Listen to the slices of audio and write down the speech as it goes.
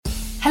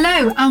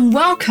Hello and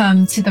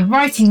welcome to the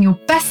Writing Your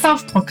Best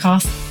Self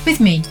podcast with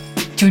me,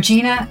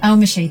 Georgina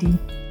El-Mashady.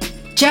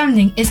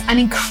 Journaling is an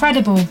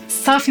incredible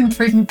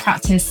self-improvement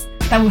practice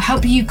that will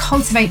help you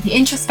cultivate the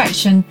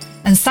introspection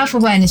and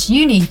self-awareness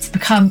you need to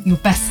become your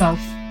best self.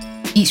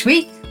 Each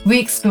week, we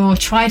explore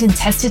tried and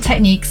tested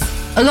techniques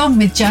along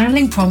with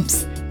journaling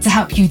prompts to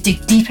help you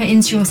dig deeper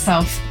into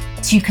yourself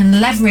so you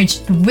can leverage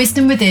the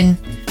wisdom within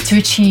to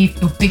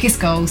achieve your biggest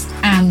goals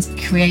and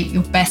create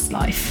your best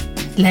life.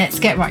 Let's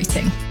get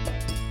writing.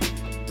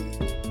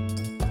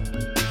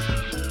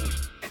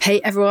 Hey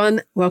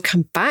everyone,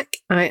 welcome back.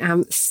 I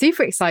am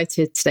super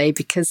excited today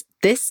because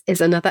this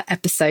is another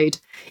episode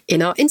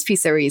in our interview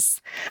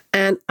series.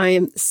 And I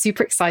am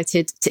super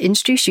excited to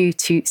introduce you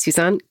to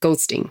Suzanne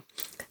Goldstein.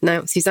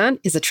 Now, Suzanne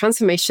is a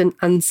transformation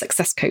and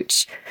success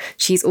coach.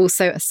 She's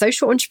also a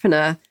social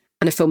entrepreneur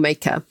and a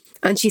filmmaker.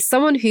 And she's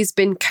someone who's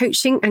been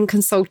coaching and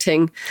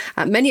consulting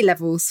at many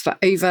levels for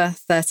over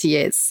 30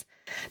 years.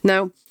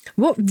 Now,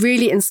 what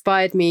really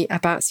inspired me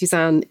about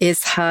Suzanne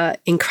is her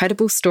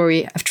incredible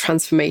story of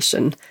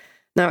transformation.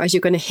 Now, as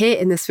you're going to hear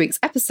in this week's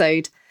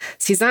episode,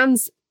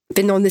 Suzanne's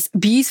been on this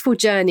beautiful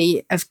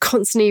journey of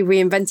constantly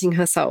reinventing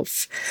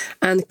herself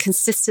and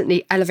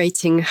consistently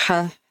elevating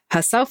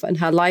herself and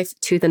her life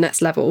to the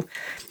next level.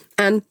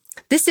 And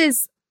this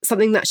is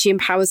something that she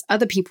empowers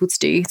other people to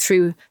do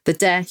through the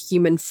Dare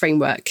Human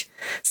framework.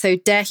 So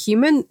Dare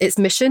Human, its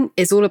mission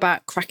is all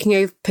about cracking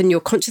open your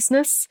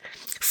consciousness,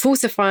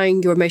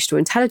 fortifying your emotional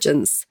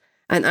intelligence,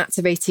 and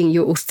activating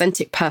your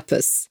authentic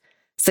purpose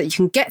so that you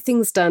can get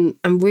things done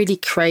and really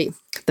create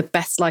the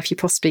best life you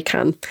possibly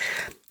can.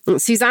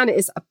 Suzanne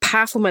is a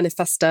powerful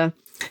manifester.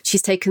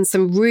 She's taken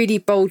some really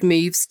bold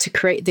moves to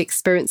create the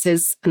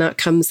experiences and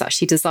outcomes that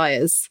she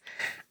desires.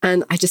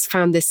 And I just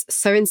found this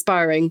so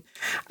inspiring.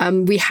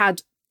 We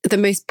had the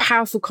most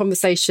powerful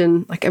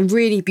conversation, like a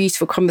really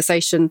beautiful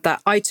conversation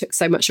that I took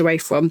so much away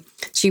from.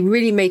 She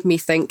really made me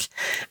think,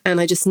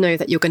 and I just know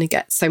that you're going to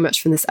get so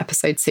much from this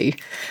episode too.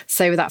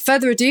 So without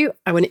further ado,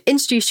 I want to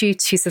introduce you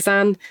to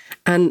Suzanne,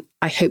 and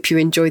I hope you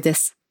enjoy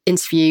this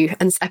interview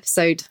and this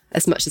episode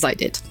as much as I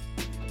did.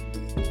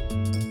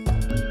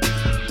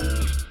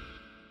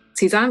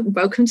 Suzanne,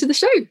 welcome to the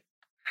show.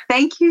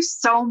 Thank you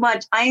so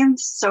much. I am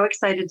so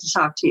excited to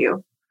talk to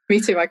you. Me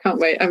too. I can't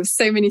wait. I have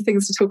so many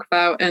things to talk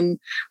about. And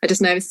I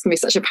just know this is going to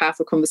be such a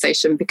powerful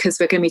conversation because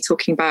we're going to be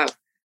talking about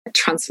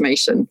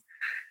transformation.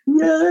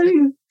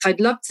 Yay.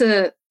 I'd love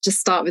to just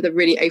start with a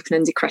really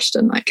open-ended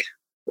question. Like,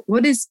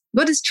 what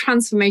does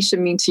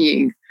transformation mean to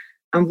you?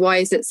 And why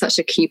is it such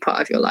a key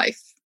part of your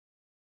life?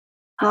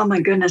 Oh my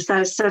goodness,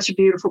 that is such a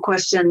beautiful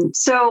question.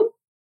 So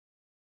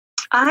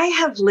I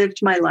have lived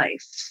my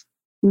life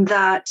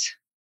with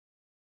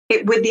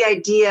the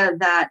idea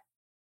that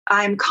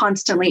I'm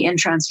constantly in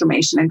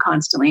transformation and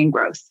constantly in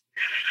growth.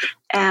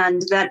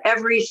 And that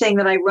everything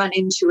that I run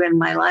into in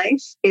my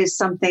life is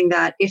something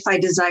that if I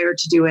desire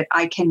to do it,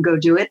 I can go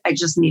do it. I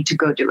just need to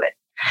go do it.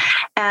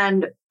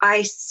 And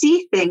I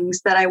see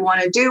things that I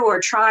want to do or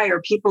try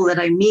or people that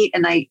I meet.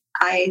 And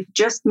I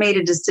just made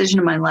a decision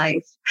in my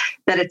life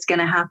that it's going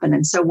to happen.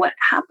 And so what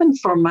happened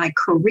for my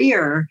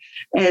career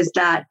is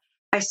that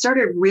I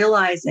started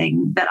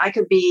realizing that I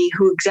could be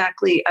who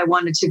exactly I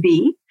wanted to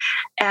be.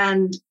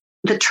 And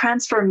the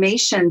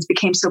transformations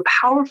became so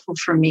powerful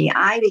for me.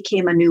 I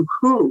became a new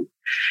who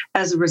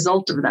as a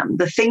result of them.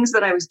 The things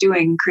that I was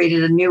doing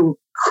created a new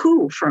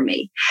who for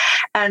me.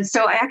 And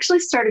so I actually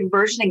started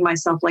versioning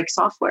myself like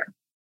software.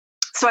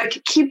 So I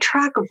could keep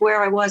track of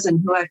where I was and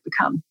who I've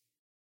become.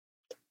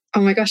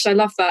 Oh my gosh, I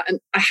love that. And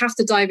I have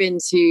to dive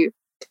into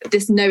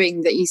this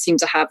knowing that you seem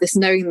to have, this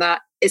knowing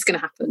that it's going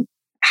to happen.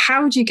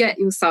 How do you get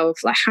yourself,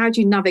 how do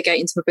you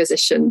navigate into a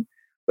position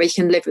where you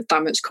can live with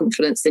that much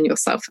confidence in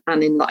yourself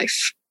and in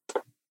life?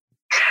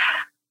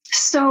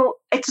 So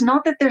it's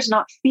not that there's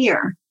not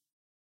fear.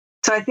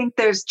 So I think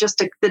there's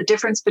just the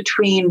difference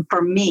between,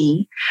 for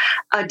me,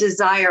 a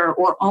desire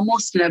or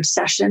almost an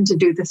obsession to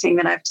do the thing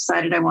that I've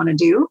decided I want to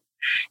do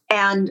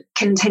and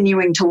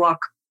continuing to walk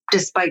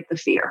despite the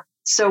fear.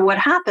 So what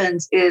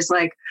happens is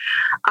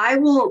I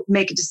will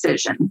make a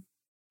decision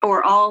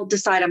or I'll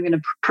decide I'm going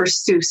to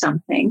pursue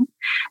something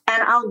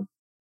and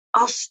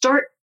I'll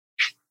start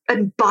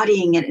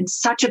embodying it in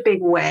such a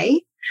big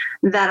way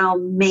that I'll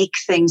make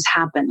things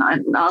happen.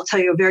 I'll tell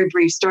you a very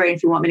brief story.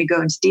 If you want me to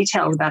go into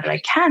detail about it, I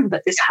can,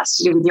 but this has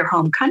to do with your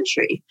home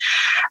country.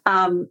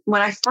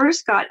 When I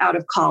first got out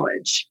of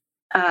college,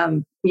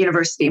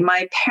 university,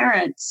 my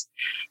parents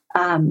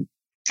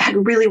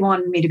had really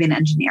wanted me to be an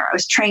engineer. I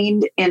was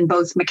trained in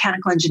both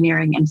mechanical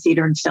engineering and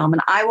theater and film,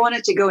 and I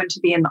wanted to go into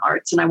be in the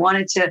arts, and I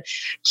wanted to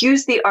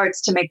use the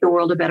arts to make the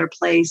world a better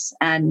place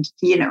and,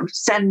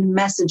 send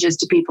messages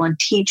to people and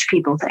teach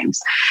people things.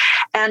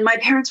 And my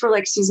parents were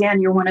like,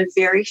 Suzanne, you're one of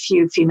very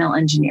few female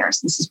engineers.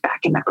 This is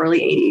back in the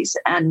early 80s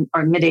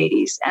or mid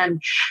 80s.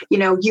 And,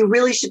 you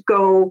really should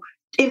go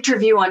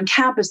interview on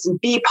campus and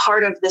be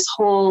part of this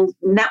whole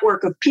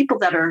network of people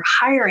that are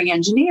hiring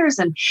engineers,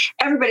 and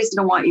everybody's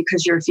going to want you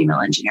because you're a female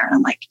engineer. And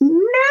I'm like,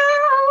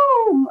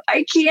 no,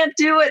 I can't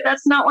do it.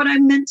 That's not what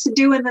I'm meant to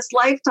do in this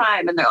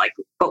lifetime. And they're like,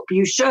 oh,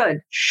 you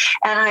should.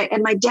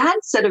 And my dad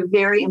said a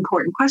very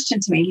important question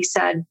to me. He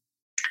said,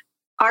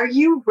 are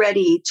you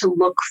ready to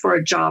look for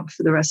a job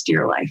for the rest of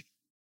your life?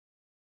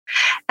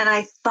 And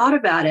I thought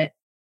about it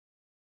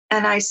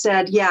and I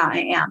said, yeah, I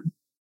am.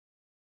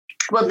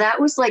 Well, that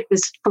was like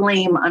this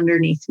flame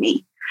underneath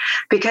me,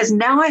 because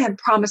now I had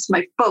promised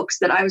my folks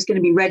that I was going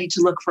to be ready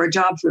to look for a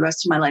job for the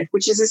rest of my life,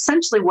 which is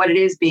essentially what it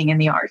is being in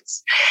the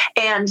arts.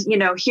 And, you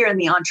know, here in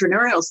the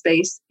entrepreneurial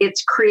space,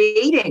 it's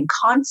creating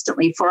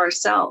constantly for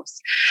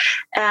ourselves.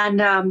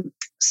 And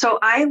so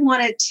I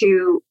wanted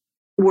to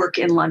work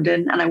in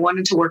London and I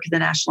wanted to work at the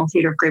National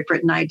Theatre of Great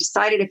Britain. I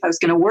decided if I was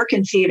going to work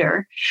in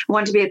theatre, I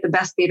wanted to be at the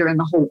best theatre in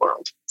the whole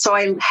world. So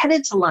I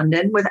headed to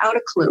London without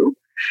a clue.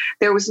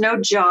 There was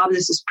no job.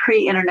 This is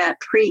pre-internet,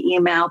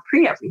 pre-email,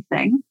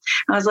 pre-everything.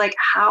 I was like,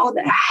 how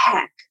the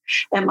heck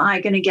am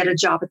I going to get a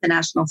job at the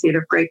National Theatre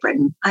of Great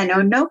Britain? I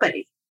know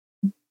nobody.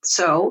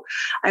 So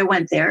I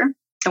went there.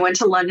 I went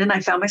to London. I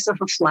found myself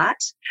a flat.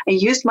 I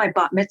used my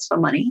bat mitzvah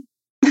money.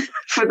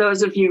 For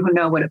those of you who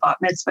know what a bat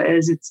mitzvah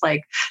is, it's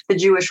like the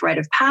Jewish rite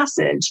of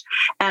passage.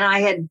 And I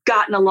had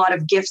gotten a lot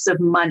of gifts of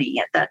money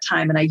at that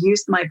time. And I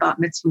used my bat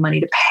mitzvah money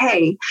to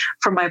pay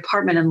for my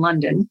apartment in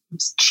London. It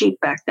was cheap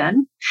back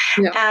then.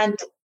 Yeah. And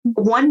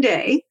one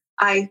day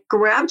I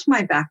grabbed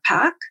my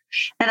backpack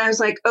and I was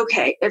like,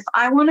 okay, if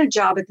I want a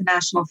job at the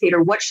National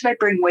Theatre, what should I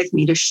bring with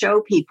me to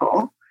show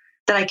people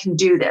that I can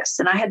do this?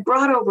 And I had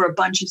brought over a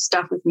bunch of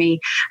stuff with me.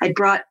 I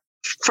brought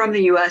from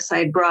the US, I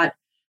had brought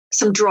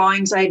some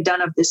drawings I had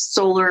done of this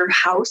solar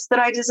house that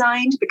I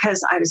designed,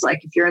 because I was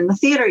like, if you're in the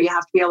theater, you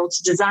have to be able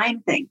to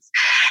design things.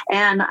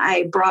 And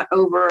I brought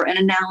over an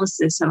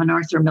analysis of an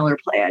Arthur Miller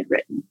play I'd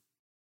written.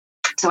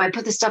 So I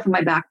put the stuff in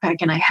my backpack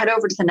and I head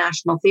over to the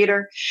National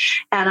Theatre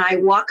and I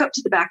walk up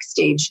to the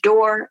backstage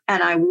door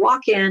and I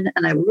walk in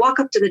and I walk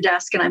up to the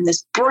desk and I'm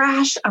this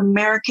brash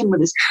American with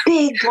this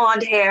big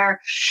blonde hair.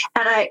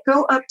 And I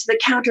go up to the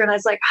counter and I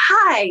was like,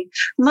 hi,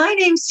 my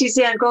name's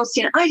Suzanne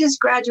Goldstein. I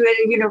just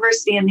graduated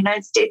university in the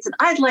United States and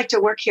I'd like to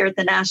work here at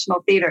the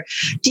National Theatre.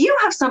 Do you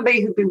have somebody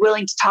who'd be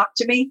willing to talk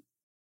to me?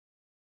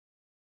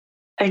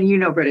 And you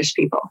know British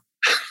people.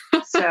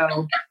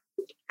 So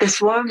this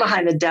woman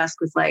behind the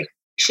desk was like,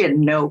 she had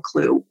no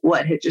clue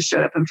what had just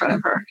showed up in front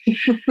of her.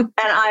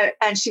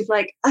 And she's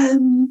like,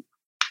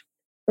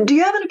 do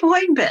you have an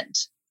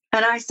appointment?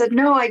 And I said,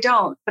 no, I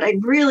don't, but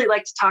I'd really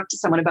like to talk to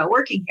someone about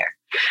working here.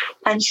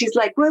 And she's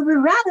like, well,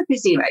 we're rather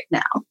busy right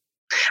now.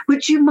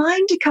 Would you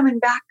mind coming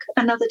back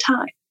another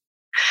time?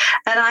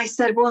 And I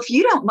said, well, if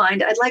you don't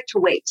mind, I'd like to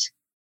wait.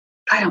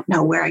 I don't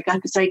know where I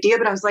got this idea,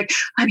 but I was like,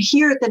 I'm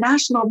here at the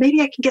National.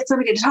 Maybe I can get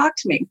somebody to talk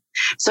to me.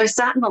 So I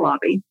sat in the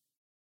lobby.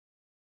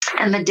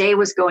 And the day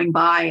was going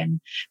by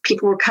and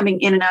people were coming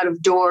in and out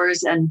of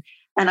doors and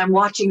I'm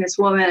watching this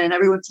woman and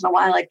every once in a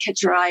while I'd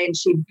catch her eye and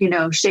she'd, you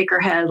know, shake her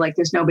head like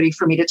there's nobody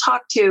for me to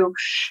talk to.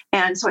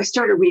 And so I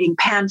started reading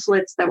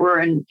pamphlets that were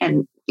and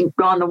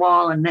on the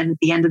wall. And then at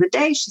the end of the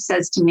day, she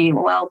says to me,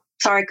 well,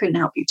 sorry, I couldn't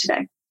help you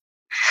today.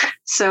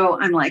 So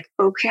I'm like,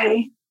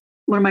 okay,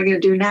 what am I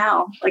going to do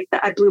now? Like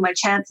I blew my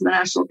chance in the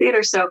National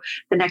Theatre. So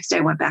the next day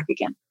I went back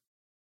again.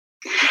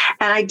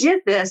 And I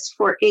did this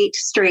for 8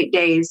 straight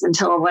days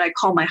until what I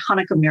call my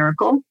Hanukkah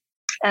miracle.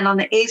 And on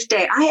the 8th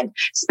day, I had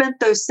spent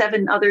those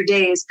 7 other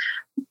days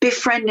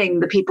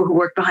befriending the people who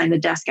worked behind the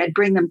desk. I'd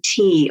bring them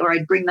tea or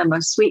I'd bring them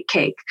a sweet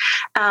cake.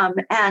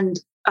 And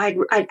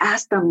I'd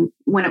ask them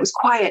when it was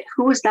quiet,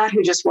 who was that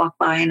who just walked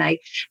by? And I,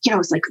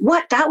 was like,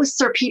 what? That was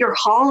Sir Peter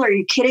Hall? Are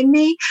you kidding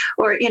me?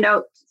 Or,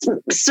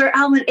 Sir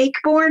Alan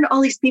Ayckbourn, all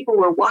these people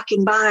were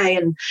walking by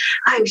and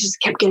I just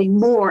kept getting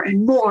more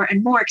and more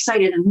and more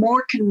excited and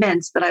more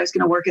convinced that I was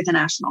going to work at the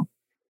National.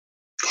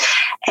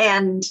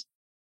 And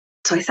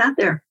so I sat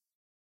there.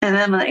 And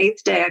then on the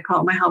 8th day, I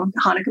called my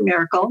Hanukkah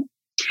miracle.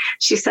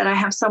 She said, I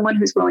have someone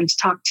who's willing to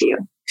talk to you.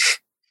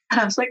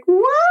 And I was like,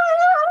 what?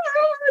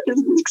 This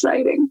is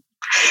exciting.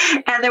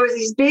 And there was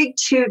these big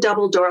 2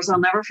 double doors. I'll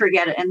never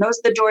forget it. And those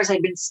are the doors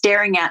I'd been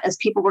staring at as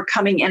people were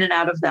coming in and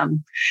out of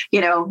them,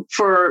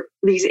 for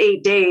these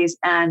 8 days.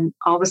 And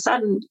all of a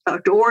sudden the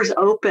doors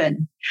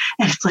open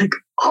and it's like,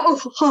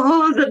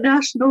 oh, the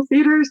National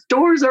Theatre's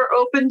doors are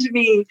open to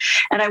me.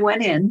 And I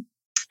went in.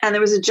 And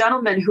there was a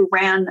gentleman who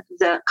ran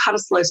the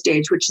Cottesloe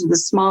stage, which is the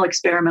small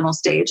experimental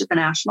stage at the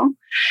National.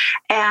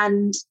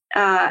 And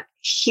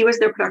he was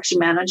their production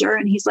manager.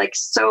 And he's like,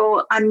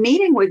 so I'm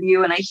meeting with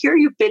you. And I hear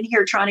you've been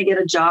here trying to get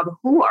a job.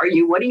 Who are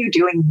you? What are you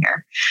doing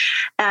here?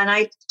 And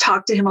I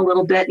talked to him a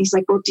little bit. And he's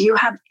like, well, do you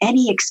have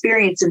any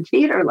experience in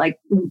theater? Like,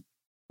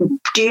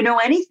 do you know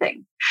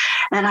anything?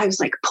 And I was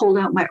like, pulled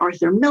out my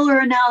Arthur Miller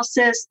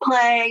analysis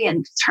play.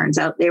 And it turns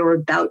out they were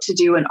about to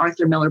do an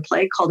Arthur Miller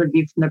play called A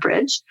View from the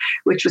Bridge,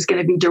 which was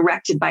going to be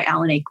directed by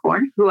Alan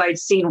Ayckbourn, who I'd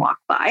seen walk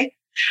by.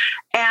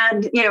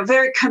 And,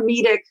 very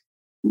comedic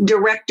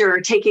director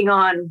taking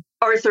on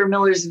Arthur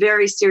Miller's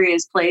very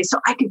serious play. So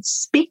I could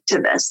speak to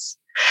this.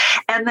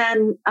 And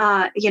then,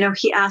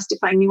 he asked if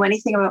I knew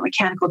anything about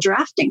mechanical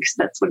drafting, because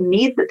that's what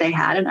need that they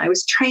had. And I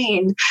was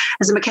trained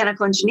as a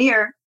mechanical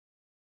engineer.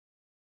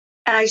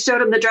 And I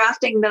showed him the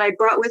drafting that I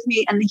brought with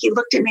me, and he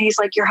looked at me, he's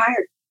like, "You're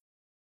hired."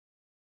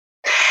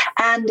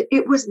 And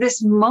it was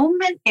this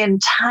moment in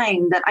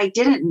time that I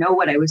didn't know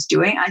what I was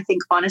doing. I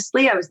think,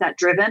 honestly, I was that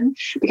driven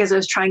because I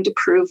was trying to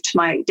prove to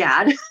my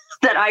dad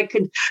that I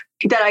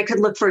could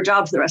look for a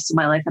job for the rest of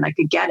my life and I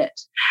could get it.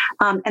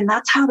 And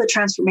that's how the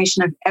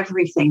transformation of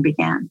everything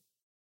began.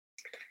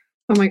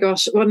 Oh my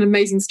gosh, what an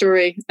amazing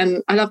story.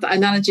 And I love that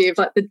analogy of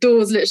like the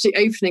doors literally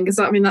opening, because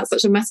I mean, that's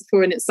such a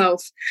metaphor in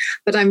itself.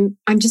 But I'm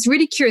just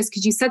really curious,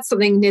 because you said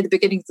something near the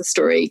beginning of the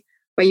story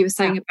where you were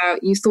saying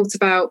about, you thought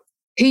about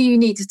who you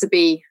needed to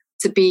be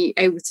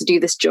able to do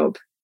this job.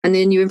 And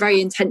then you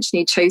very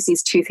intentionally chose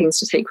these two things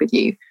to take with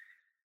you.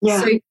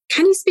 Yeah. So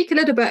can you speak a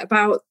little bit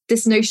about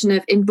this notion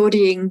of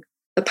embodying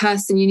the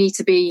person you need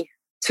to be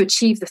to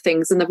achieve the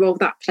things and the role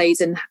that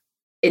plays in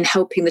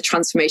helping the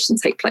transformation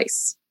take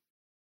place?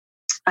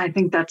 I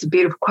think that's a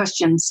beautiful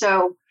question.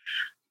 So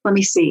let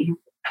me see.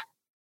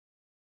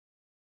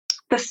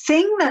 The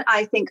thing that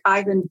I think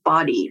I've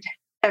embodied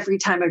every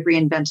time I've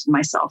reinvented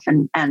myself,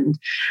 and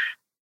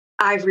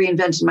I've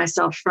reinvented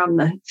myself from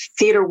the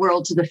theater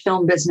world to the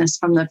film business,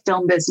 from the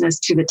film business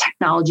to the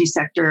technology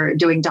sector,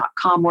 doing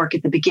 .com work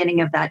at the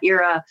beginning of that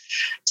era,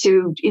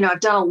 to, I've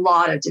done a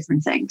lot of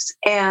different things.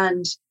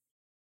 And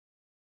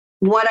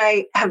what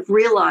I have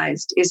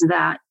realized is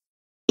that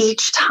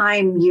each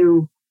time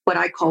you, what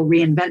I call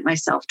reinvent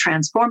myself,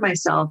 transform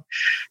myself,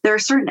 there are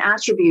certain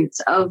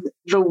attributes of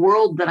the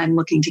world that I'm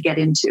looking to get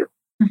into.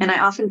 And I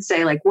often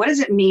say, like, what does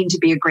it mean to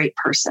be a great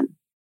person?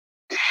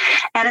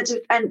 And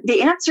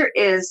the answer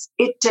is,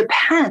 it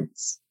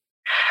depends.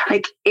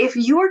 Like, if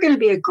you're going to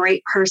be a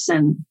great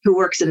person who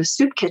works at a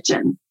soup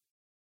kitchen,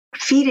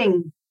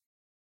 feeding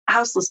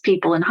houseless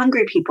people and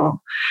hungry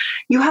people,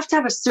 you have to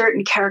have a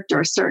certain character,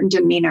 a certain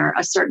demeanor,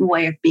 a certain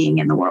way of being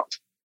in the world.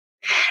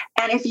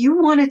 And if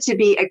you wanted to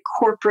be a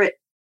corporate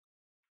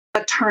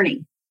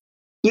attorney,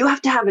 you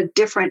have to have a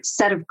different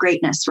set of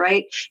greatness,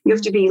 right? You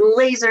have to be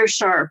laser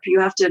sharp.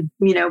 You have to,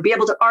 be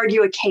able to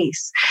argue a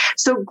case.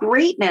 So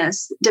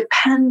greatness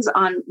depends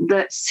on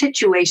the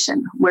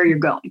situation where you're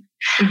going.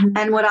 Mm-hmm.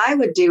 And what I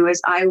would do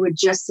is I would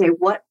just say,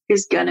 what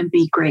is going to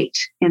be great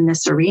in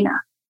this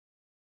arena?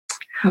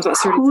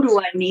 Who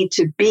do I need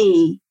to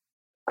be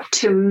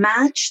to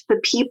match the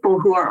people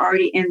who are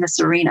already in this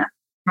arena?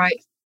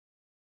 Right.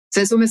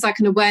 So it's almost like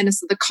an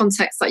awareness of the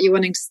context that you're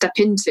wanting to step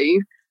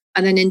into,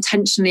 and then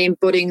intentionally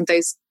embodying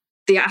those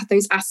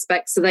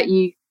aspects so that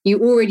you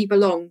already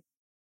belong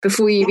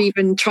before you've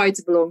even tried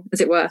to belong,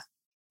 as it were.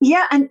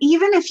 Yeah, and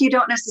even if you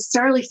don't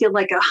necessarily feel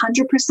like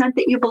 100%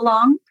 that you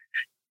belong,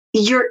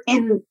 you're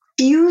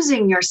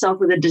infusing yourself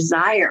with a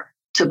desire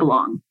to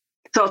belong.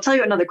 So I'll tell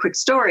you another quick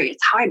story.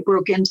 It's how I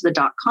broke into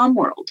the .com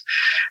world,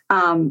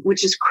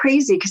 which is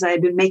crazy because I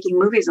had been making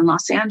movies in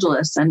Los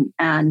Angeles,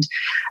 and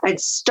I'd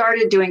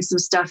started doing some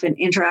stuff in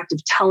interactive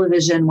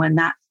television when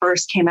that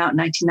first came out in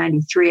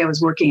 1993. I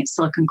was working at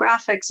Silicon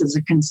Graphics as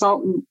a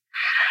consultant,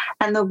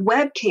 and the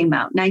web came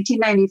out in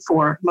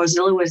 1994.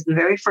 Mozilla was the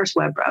very first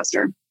web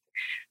browser.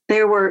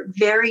 There were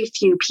very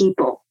few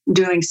people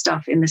doing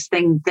stuff in this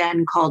thing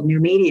then called new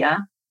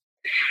media.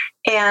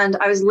 And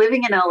I was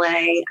living in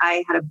LA.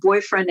 I had a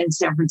boyfriend in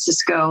San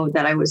Francisco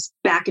that I was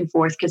back and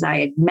forth because I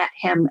had met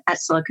him at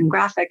Silicon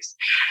Graphics.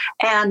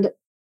 And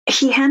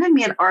he handed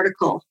me an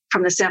article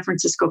from the San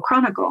Francisco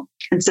Chronicle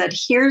and said,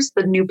 here's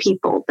the new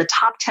people, the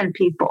top 10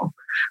 people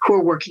who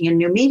are working in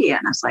new media.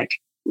 And I was like,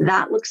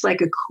 that looks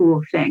like a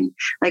cool thing.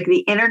 Like, the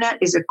internet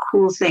is a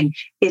cool thing.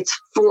 It's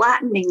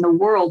flattening the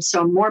world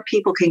so more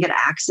people can get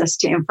access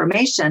to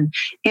information.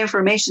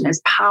 Information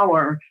is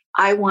power.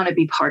 I want to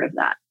be part of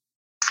that.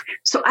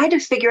 So I had to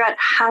figure out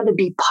how to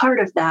be part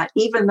of that,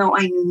 even though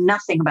I knew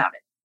nothing about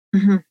it.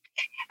 Mm-hmm.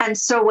 And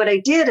so what I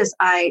did is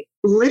I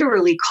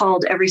literally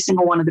called every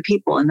single one of the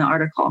people in the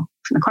article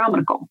from the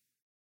Chronicle.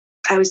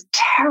 I was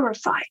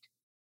terrified.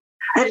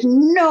 I had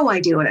no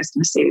idea what I was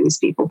going to say to these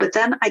people. But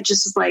then I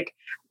just was like,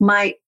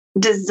 my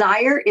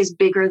desire is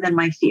bigger than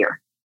my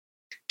fear.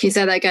 Can you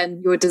say that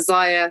again? Your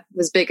desire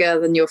was bigger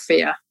than your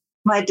fear.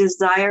 My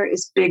desire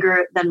is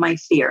bigger than my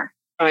fear.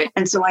 Right.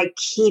 And so I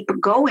keep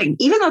going.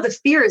 Even though the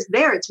fear is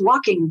there, it's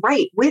walking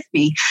right with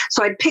me.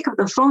 So I'd pick up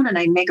the phone and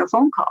I'd make a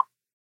phone call.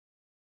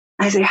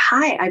 I say,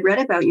 hi, I read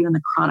about you in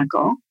the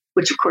Chronicle,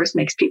 which of course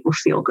makes people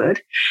feel good.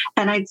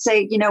 And I'd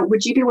say,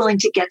 would you be willing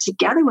to get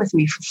together with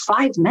me for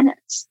 5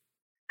 minutes?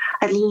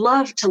 I'd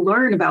love to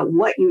learn about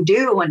what you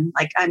do. And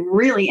I'm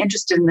really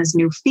interested in this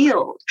new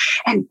field.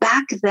 And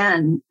back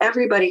then,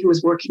 everybody who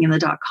was working in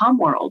the .com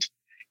world,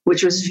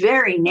 which was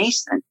very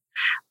nascent,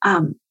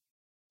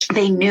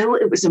 they knew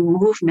it was a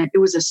movement. It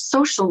was a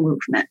social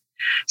movement.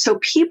 So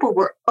people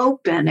were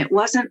open. It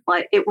wasn't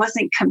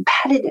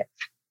competitive.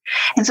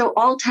 And so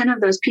all 10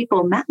 of those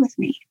people met with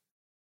me.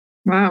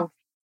 Wow.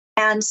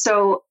 And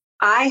so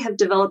I have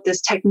developed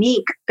this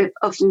technique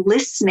of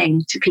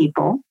listening to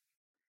people.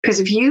 Because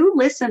if you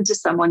listen to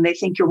someone, they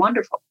think you're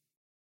wonderful.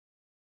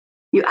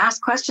 You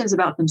ask questions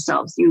about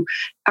themselves. You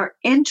are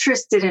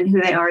interested in who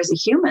they are as a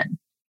human.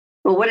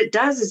 Well, what it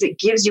does is it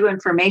gives you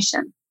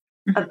information.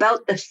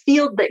 about the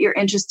field that you're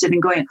interested in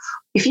going.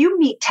 If you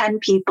meet 10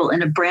 people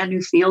in a brand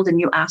new field and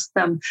you ask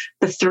them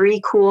the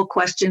 3 cool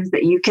questions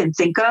that you can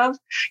think of,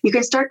 you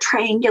can start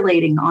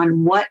triangulating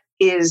on what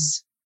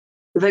is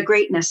the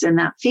greatness in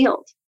that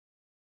field.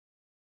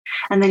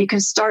 And then you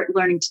can start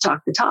learning to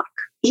talk the talk,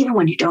 even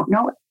when you don't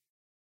know it.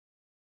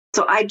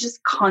 So I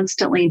just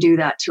constantly do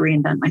that to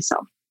reinvent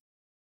myself.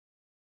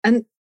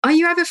 And are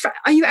you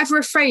ever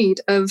afraid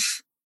of,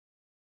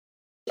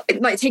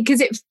 like, because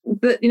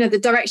the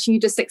direction you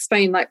just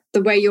explained, like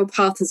the way your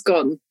path has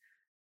gone,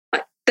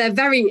 like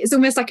it's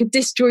almost like a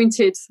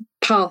disjointed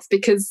path,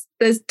 because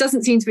there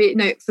doesn't seem to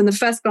be, from the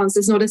first glance,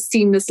 there's not a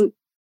seamless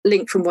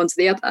link from one to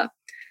the other.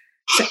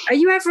 So are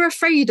you ever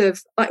afraid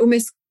of, like,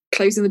 almost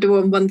closing the door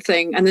on one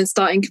thing and then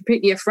starting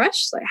completely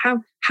afresh? Like,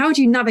 how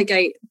do you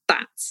navigate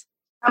that?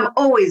 I'm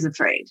always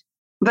afraid,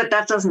 but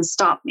that doesn't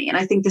stop me. And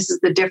I think this is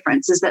the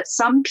difference, is that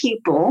some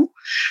people,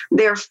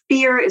 their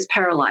fear is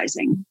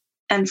paralyzing.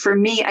 And for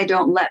me, I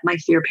don't let my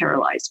fear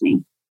paralyze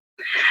me.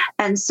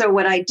 And so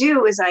what I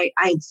do is I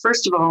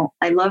first of all,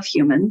 I love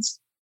humans.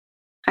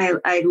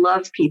 I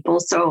love people.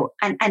 So,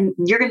 and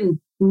you're going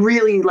to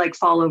really like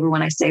fall over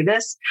when I say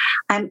this.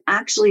 I'm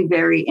actually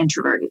very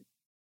introverted.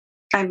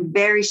 I'm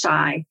very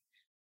shy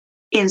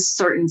in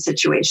certain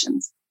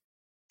situations.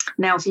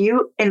 Now, if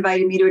you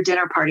invited me to a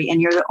dinner party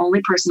and you're the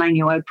only person I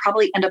knew, I would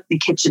probably end up in the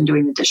kitchen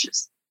doing the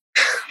dishes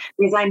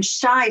because I'm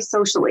shy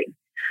socially.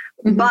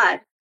 Mm-hmm.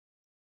 But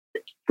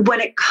when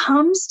it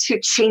comes to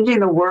changing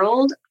the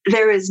world,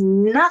 there is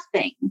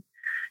nothing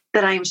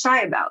that I am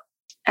shy about.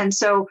 And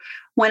so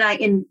when I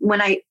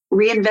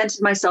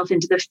reinvented myself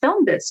into the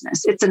film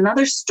business, it's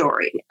another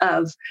story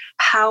of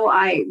how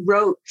I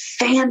wrote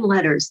fan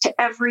letters to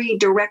every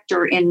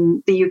director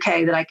in the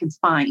UK that I could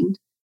find.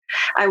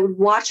 I would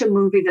watch a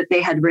movie that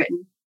they had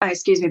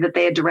that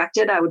they had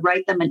directed. I would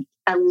write them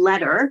a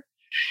letter,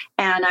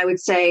 and I would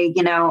say,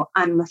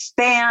 I'm a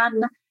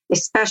fan,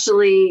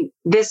 especially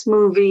this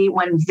movie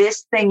when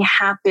this thing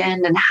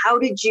happened, and how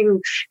did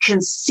you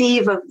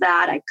conceive of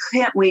that? I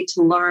can't wait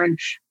to learn.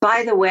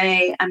 By the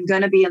way, I'm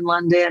going to be in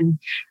London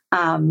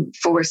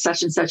for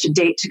such and such a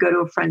date to go to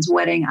a friend's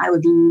wedding. I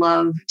would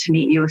love to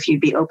meet you if you'd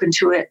be open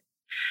to it.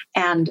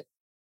 And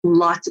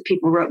lots of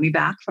people wrote me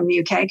back from the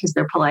UK because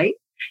they're polite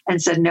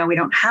and said, no, we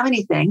don't have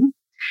anything.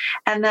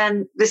 And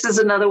then this is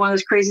another one of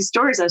those crazy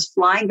stories. I was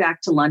flying back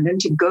to London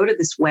to go to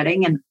this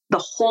wedding. And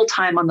the whole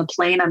time on the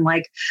plane, I'm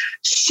like,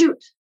 shoot,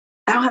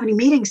 I don't have any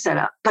meetings set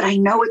up, but I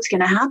know it's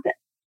going to happen.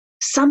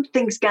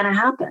 Something's going to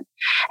happen.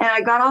 And I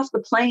got off the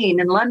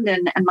plane in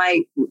London, and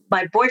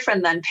my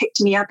boyfriend then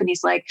picked me up and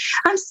he's like,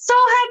 I'm so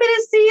happy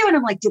to see you. And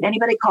I'm like, did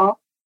anybody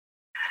call?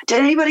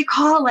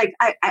 Like,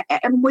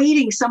 I'm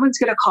waiting. Someone's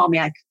going to call me.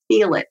 I could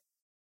feel it.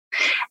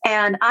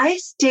 And I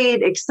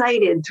stayed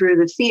excited through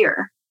the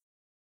fear,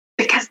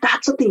 because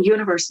that's what the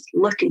universe is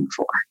looking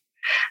for.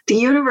 The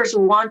universe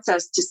wants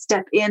us to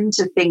step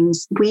into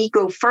things. We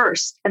go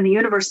first. And the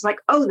universe is like,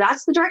 oh,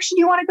 that's the direction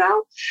you want to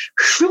go?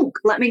 Shook,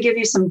 let me give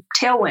you some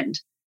tailwind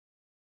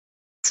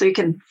so you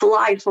can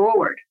fly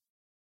forward.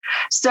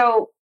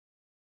 So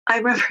I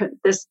remember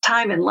this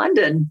time in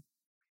London,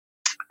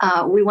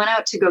 we went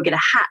out to go get a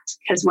hat,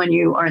 because when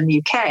you are in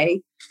the UK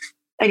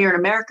and you're an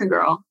American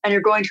girl and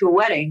you're going to a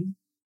wedding,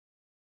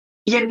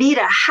 you need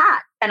a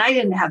hat. And I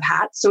didn't have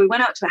hats. So we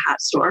went out to a hat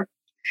store,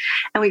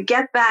 and we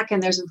get back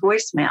and there's a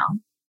voicemail,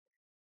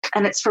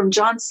 and it's from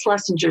John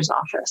Schlesinger's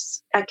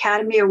office,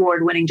 Academy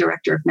Award winning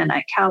director of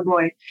Midnight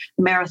Cowboy,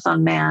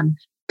 Marathon Man,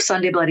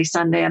 Sunday Bloody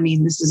Sunday. I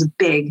mean, this is a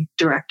big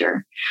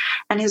director.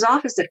 And his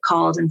office had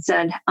called and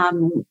said,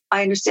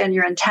 I understand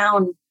you're in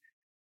town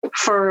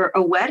for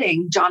a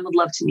wedding. John would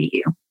love to meet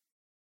you.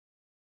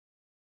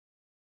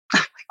 I'm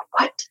like,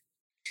 what?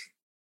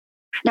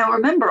 Now,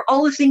 remember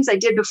all the things I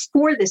did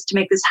before this to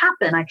make this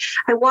happen.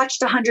 I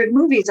watched 100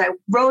 movies. I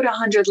wrote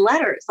 100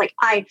 letters. Like,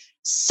 I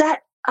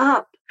set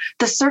up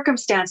the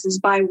circumstances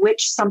by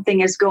which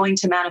something is going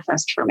to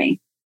manifest for me.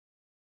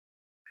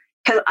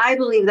 Because I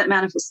believe that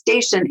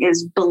manifestation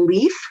is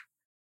belief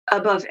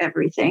above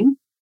everything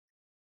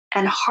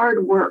and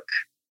hard work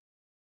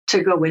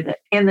to go with it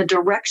in the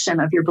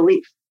direction of your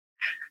belief.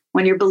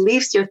 When your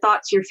beliefs, your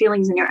thoughts, your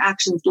feelings, and your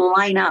actions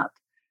line up,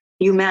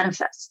 you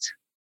manifest.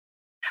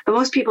 But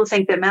most people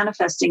think that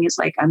manifesting is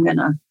like, I'm going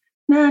to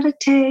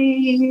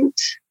meditate.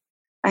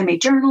 I may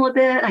journal a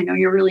bit. I know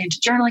you're really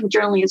into journaling.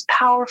 Journaling is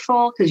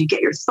powerful because you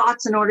get your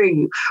thoughts in order.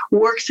 You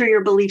work through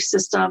your belief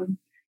system.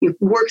 You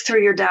work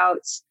through your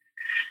doubts.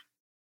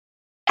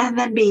 And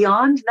then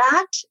beyond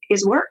that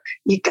is work.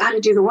 You got to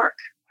do the work.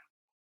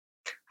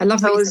 I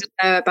love what you said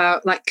there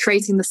about like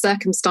creating the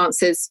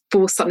circumstances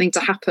for something to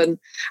happen.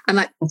 And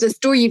like the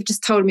story you've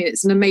just told me,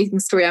 it's an amazing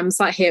story. I'm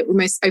sat here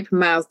almost open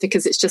mouthed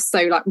because it's just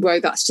so like, whoa,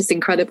 that's just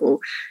incredible.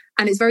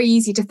 And it's very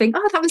easy to think,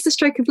 oh, that was the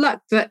stroke of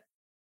luck. But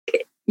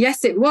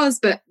yes, it was,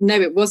 but no,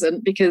 it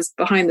wasn't, because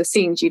behind the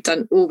scenes, you'd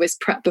done all this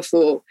prep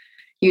before.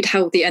 You'd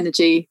held the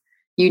energy.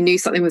 You knew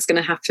something was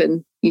going to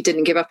happen. You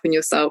didn't give up on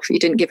yourself. You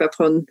didn't give up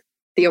on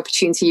the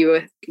opportunity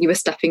you were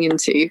stepping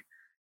into.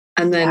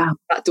 And then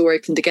that door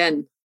opened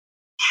again.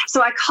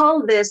 So I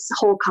call this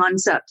whole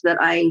concept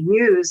that I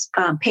use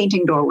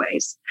painting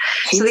doorways.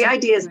 So the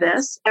idea is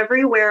this: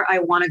 everywhere I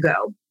want to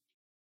go,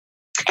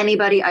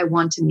 anybody I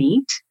want to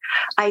meet,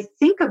 I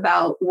think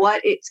about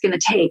what it's going to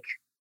take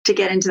to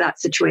get into that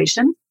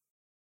situation.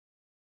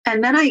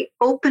 And then I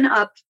open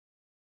up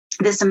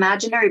this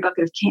imaginary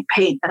bucket of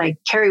paint that I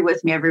carry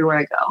with me everywhere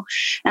I go.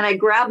 And I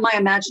grab my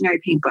imaginary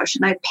paintbrush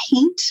and I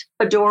paint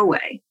a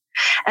doorway.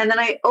 And then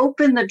I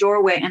open the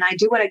doorway and I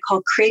do what I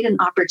call create an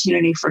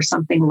opportunity for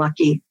something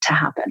lucky to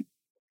happen.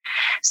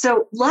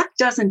 So luck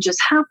doesn't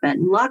just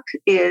happen. Luck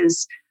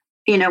is,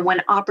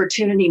 when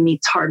opportunity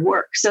meets hard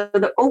work. So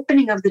the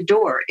opening of the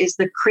door is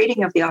the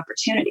creating of the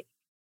opportunity.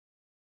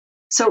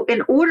 So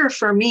in order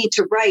for me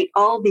to write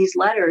all these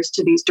letters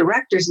to these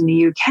directors in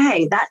the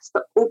UK, that's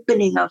the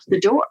opening of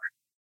the door.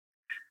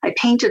 I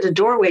painted a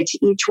doorway to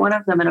each one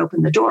of them and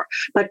opened the door.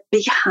 But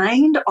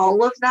behind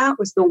all of that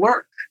was the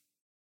work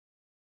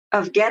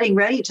of getting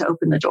ready to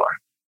open the door,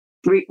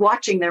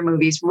 watching their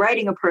movies,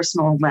 writing a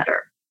personal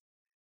letter,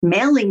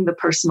 mailing the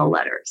personal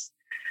letters,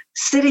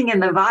 sitting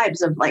in the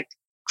vibes of like,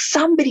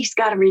 somebody's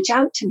got to reach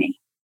out to me.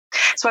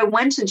 So I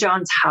went to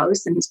John's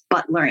house and his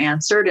butler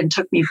answered and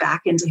took me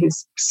back into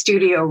his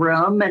studio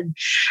room. And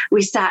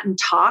we sat and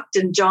talked.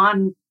 And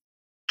John,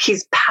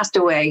 he's passed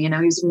away.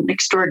 He's an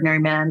extraordinary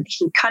man.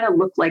 He kind of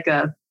looked like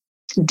a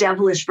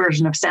devilish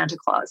version of Santa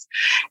Claus.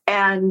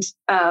 And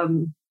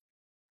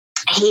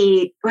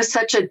he was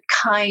such a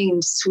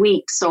kind,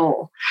 sweet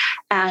soul.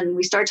 And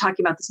we started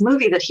talking about this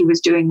movie that he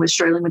was doing with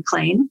Shirley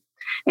MacLaine.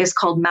 It's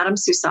called Madame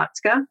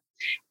Susatska.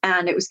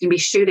 And it was going to be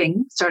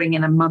shooting starting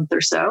in a month or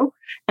so.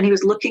 And he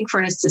was looking for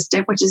an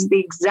assistant, which is the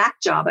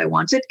exact job I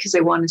wanted because I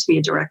wanted to be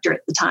a director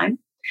at the time.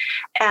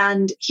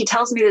 And he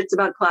tells me that it's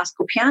about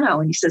classical piano.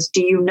 And he says,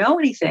 do you know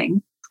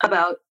anything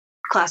about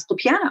classical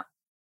piano?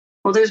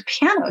 Well, there's a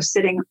piano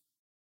sitting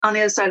on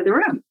the other side of the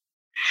room.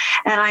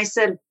 And I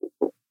said,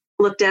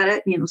 looked at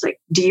it and he was like,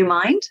 do you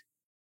mind?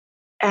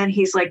 And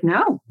he's like,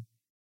 no.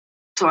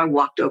 So I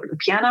walked over to the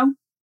piano.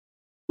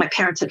 My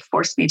parents had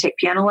forced me to take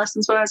piano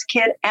lessons when I was a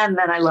kid, and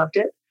then I loved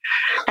it.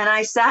 And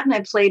I sat and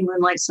I played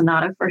Moonlight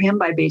Sonata for him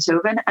by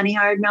Beethoven, and he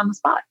hired me on the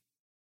spot.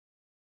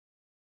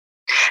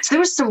 So there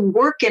was some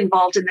work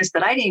involved in this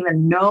that I didn't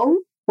even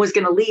know was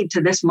going to lead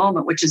to this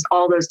moment, which is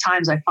all those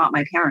times I fought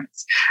my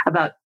parents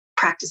about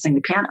practicing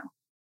the piano.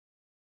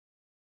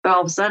 But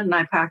all of a sudden,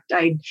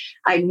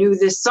 I knew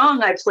this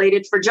song. I played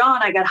it for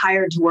John. I got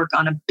hired to work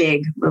on a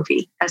big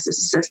movie as his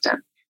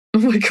assistant. Oh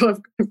my God,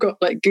 I've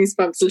got like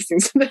goosebumps listening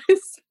to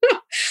this.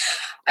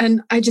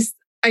 And I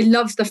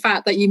love the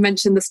fact that you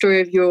mentioned the story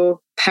of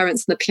your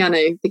parents and the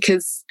piano,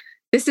 because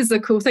this is the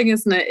cool thing,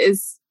 isn't it?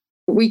 Is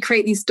we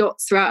create these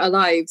dots throughout our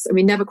lives and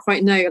we never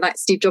quite know, like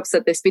Steve Jobs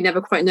said this, we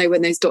never quite know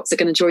when those dots are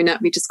going to join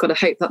up. We just got to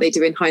hope that they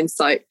do in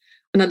hindsight.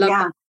 And I love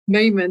that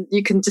moment.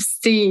 You can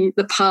just see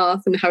the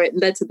path and how it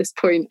led to this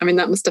point. I mean,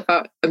 that must have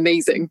felt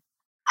amazing.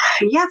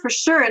 Yeah, for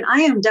sure. And I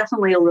am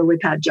definitely a lily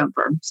pad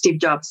jumper. Steve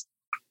Jobs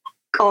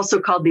also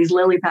called these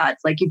lily pads,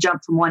 like you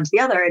jump from one to the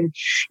other. And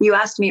you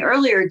asked me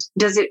earlier,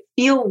 does it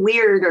feel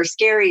weird or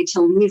scary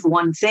to leave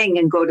one thing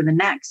and go to the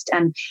next?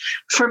 And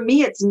for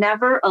me, it's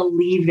never a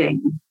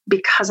leaving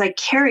because I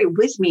carry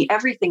with me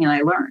everything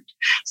I learned.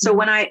 So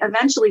when I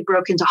eventually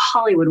broke into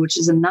Hollywood, which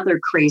is another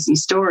crazy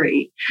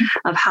story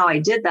of how I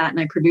did that, and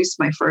I produced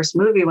my first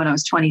movie when I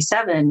was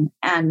 27.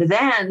 And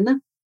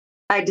then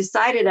I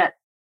decided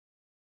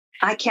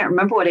I can't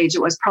remember what age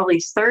it was, probably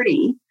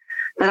 30,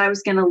 that I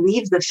was going to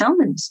leave the film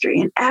industry.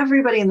 And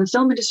everybody in the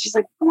film industry is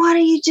like, what are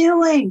you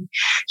doing?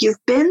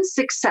 You've been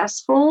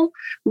successful.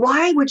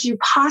 Why would you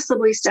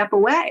possibly step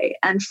away?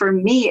 And for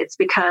me, it's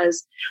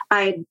because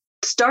I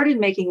started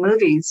making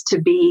movies to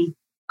be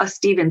a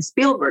Steven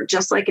Spielberg.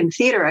 Just like in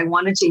theater, I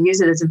wanted to use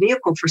it as a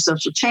vehicle for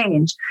social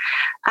change.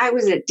 I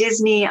was at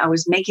Disney. I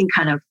was making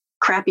kind of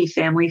crappy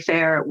family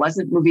fare. It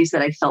wasn't movies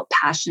that I felt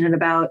passionate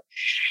about.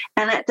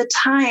 And at the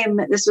time,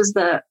 this was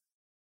the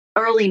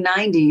early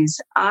 90s,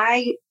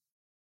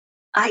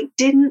 I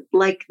didn't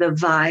like the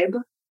vibe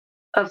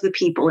of the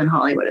people in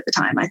Hollywood at the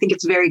time. I think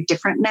it's very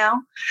different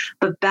now.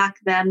 But back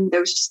then, there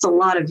was just a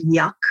lot of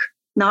yuck,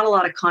 not a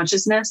lot of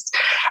consciousness.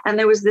 And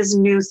there was this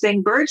new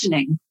thing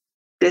burgeoning,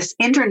 this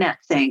internet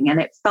thing.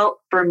 And it felt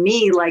for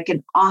me like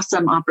an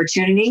awesome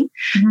opportunity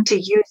to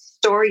use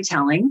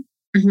storytelling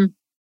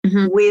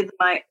with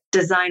my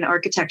design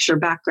architecture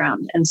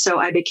background. And so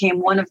I became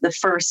one of the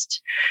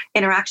first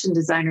interaction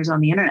designers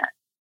on the internet.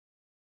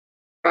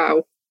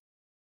 Wow.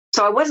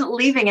 So I wasn't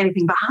leaving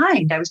anything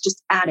behind. I was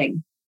just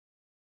adding.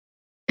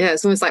 Yeah,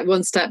 it's almost like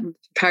one step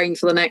preparing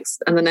for the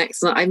next and the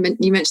next. And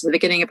you mentioned at the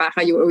beginning about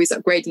how you were always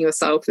upgrading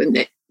yourself.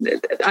 And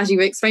as you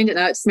explained it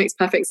now, it just makes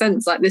perfect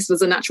sense. Like this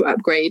was a natural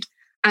upgrade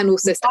and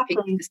also stepping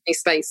into this new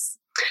space.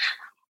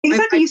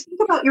 Exactly. You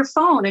think about your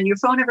phone, and your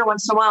phone every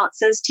once in a while, it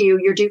says to you,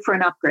 you're due for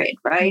an upgrade,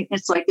 right?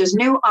 It's like there's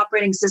new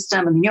operating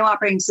system, and the new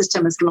operating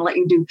system is going to let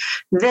you do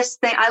this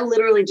thing. I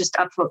literally just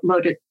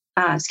updated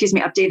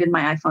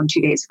my iPhone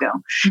 2 days ago.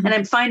 And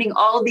I'm finding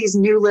all these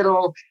new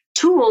little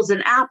tools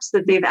and apps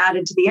that they've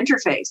added to the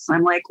interface.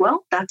 I'm like,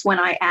 well, that's when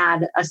I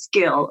add a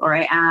skill, or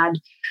I add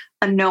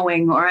a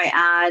knowing, or I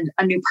add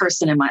a new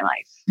person in my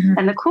life. Mm-hmm.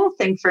 And the cool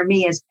thing for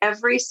me is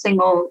every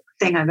single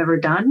thing I've ever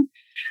done,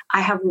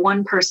 I have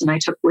one person I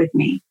took with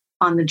me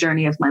on the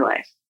journey of my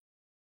life.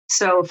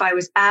 So if I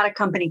was at a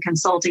company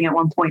consulting at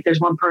one point, there's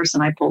one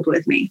person I pulled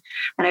with me,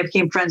 and I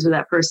became friends with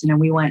that person, and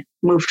we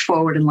moved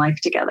forward in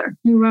life together.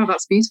 Wow,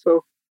 that's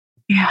beautiful.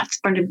 Yeah,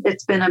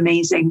 it's been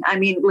amazing. I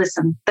mean,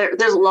 listen,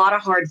 there's a lot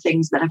of hard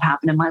things that have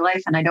happened in my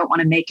life, and I don't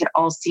want to make it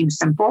all seem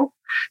simple.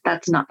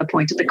 That's not the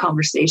point of the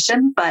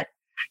conversation, but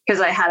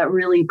because I had a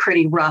really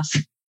pretty rough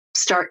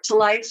start to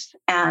life,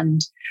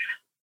 and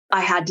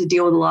I had to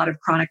deal with a lot of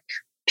chronic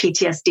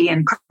PTSD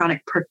and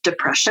chronic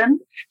depression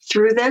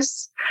through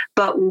this.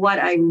 But what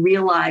I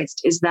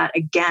realized is that,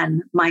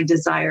 again, my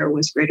desire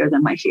was greater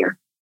than my fear.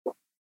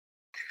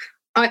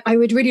 I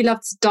would really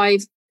love to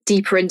dive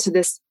deeper into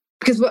this,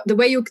 because the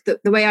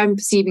way I'm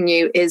perceiving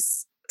you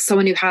is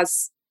someone who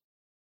has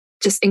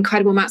just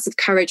incredible amounts of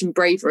courage and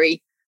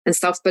bravery and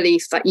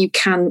self-belief that you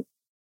can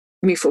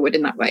move forward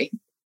in that way,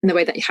 in the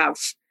way that you have,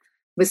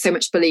 with so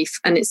much belief.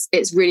 And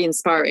it's really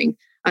inspiring.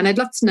 And I'd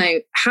love to know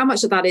how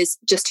much of that is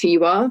just who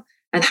you are,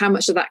 and how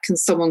much of that can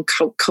someone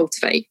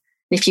cultivate?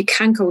 And if you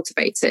can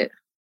cultivate it,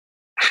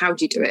 how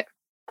do you do it?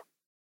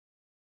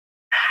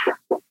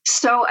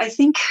 So I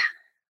think,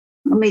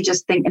 let me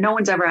just think. No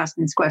one's ever asked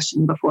me this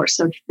question before,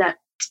 so that's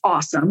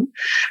awesome.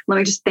 Let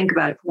me just think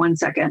about it for 1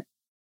 second.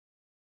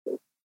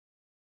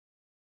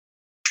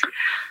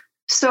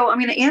 So I'm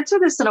going to answer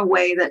this in a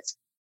way that's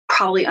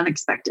probably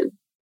unexpected.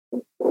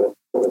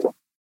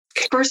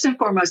 First and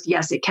foremost,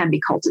 yes, it can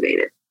be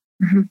cultivated.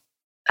 Mm-hmm.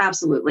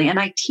 Absolutely. And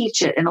I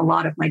teach it in a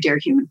lot of my Dare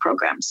Human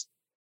programs.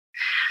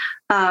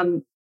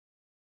 I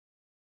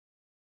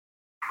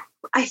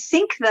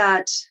think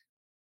that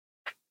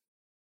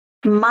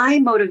my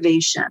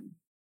motivation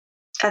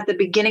at the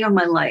beginning of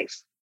my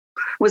life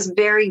was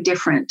very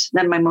different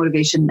than my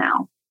motivation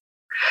now.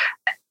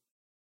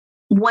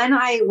 When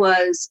I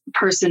was a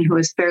person who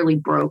was fairly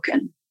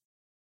broken,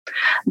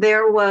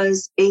 there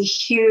was a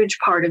huge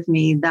part of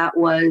me that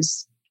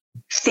was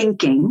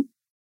thinking,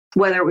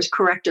 whether it was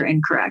correct or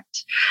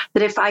incorrect,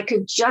 that if I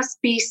could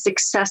just be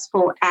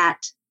successful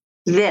at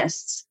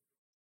this,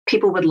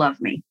 people would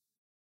love me.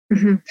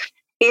 Mm-hmm.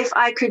 If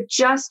I could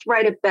just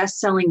write a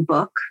best-selling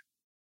book,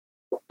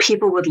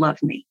 people would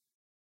love me.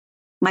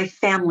 My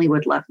family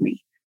would love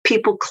me.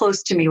 People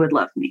close to me would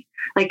love me.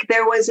 Like,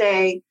 there was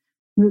a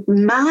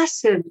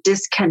massive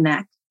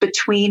disconnect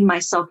between my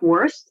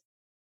self-worth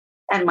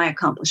and my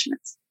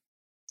accomplishments.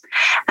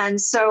 And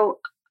so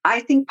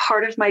I think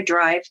part of my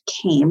drive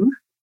came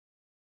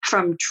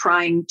from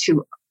trying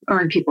to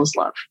earn people's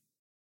love.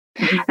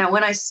 Mm-hmm. Now,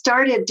 when I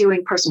started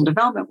doing personal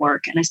development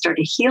work and I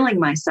started healing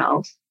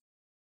myself,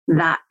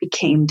 that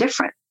became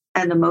different.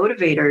 And the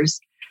motivators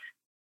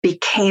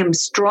became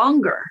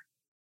stronger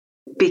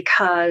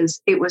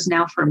because it was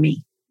now for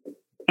me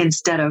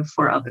instead of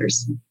for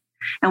others.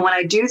 And when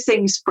I do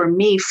things for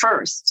me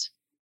first,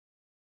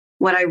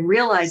 what I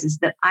realize is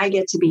that I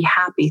get to be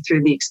happy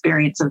through the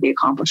experience of the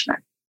accomplishment.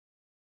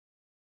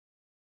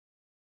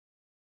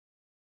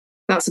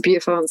 That's a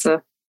beautiful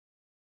answer.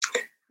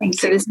 Thank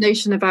so you. This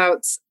notion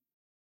about,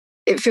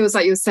 it feels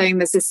like you're saying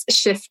there's this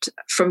shift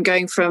from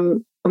going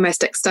from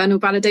almost external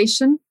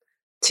validation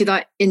to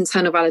that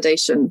internal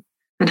validation,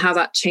 and how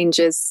that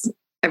changes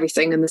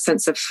everything in the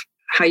sense of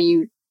how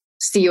you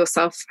see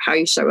yourself, how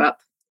you show up,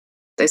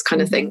 those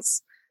kind of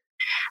things.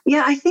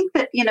 Yeah, I think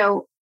that,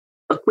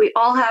 look, we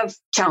all have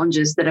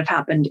challenges that have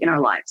happened in our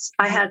lives.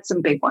 I had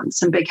some big ones,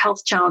 some big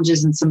health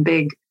challenges, and some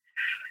big,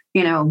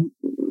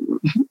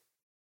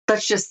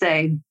 let's just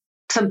say,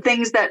 some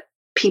things that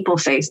people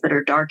face that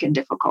are dark and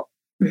difficult.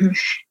 Mm-hmm.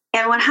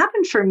 And what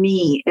happened for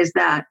me is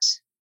that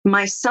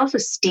my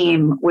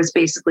self-esteem was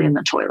basically in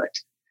the toilet.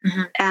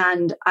 Mm-hmm.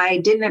 And I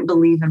didn't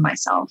believe in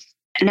myself.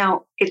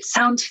 Now, it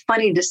sounds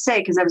funny to say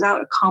because I was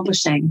out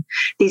accomplishing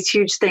these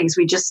huge things.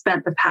 We just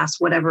spent the past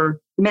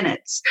whatever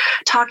minutes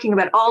talking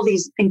about all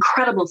these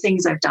incredible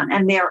things I've done,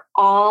 and they're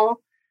all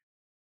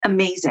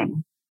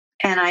amazing.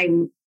 And I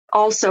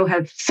also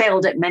have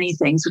failed at many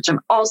things, which I'm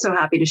also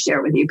happy to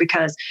share with you,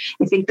 because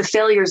I think the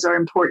failures are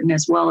important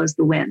as well as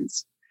the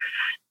wins.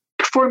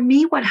 For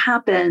me, what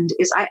happened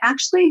is I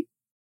actually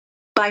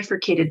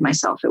bifurcated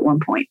myself at one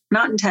point,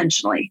 not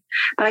intentionally,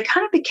 but I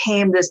kind of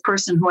became this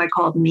person who I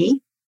called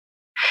me,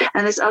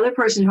 and this other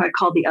person who I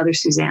called the other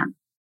Suzanne.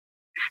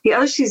 The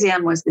other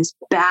Suzanne was this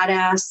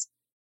badass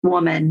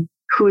woman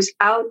who's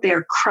out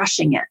there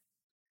crushing it,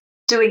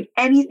 doing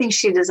anything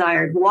she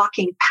desired,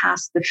 walking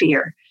past the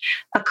fear,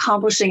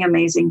 accomplishing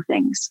amazing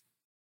things.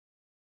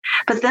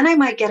 But then I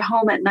might get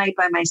home at night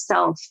by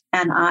myself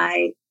and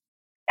I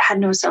had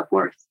no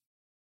self-worth.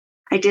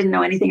 I didn't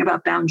know anything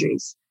about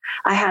boundaries.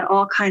 I had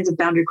all kinds of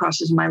boundary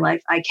crosses in my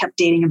life. I kept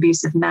dating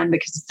abusive men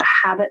because it's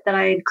a habit that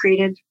I had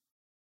created.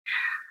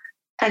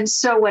 And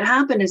so what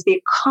happened is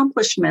the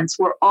accomplishments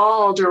were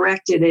all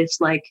directed, it's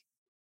like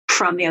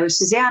from the other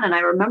Suzanne. And I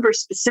remember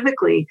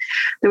specifically,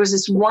 there was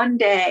this one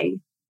day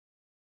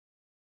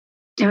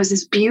It was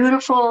this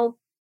beautiful,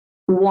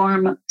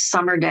 warm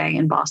summer day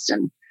in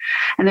Boston.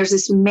 And there's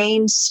this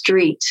main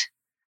street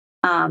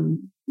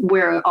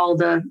where all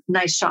the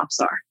nice shops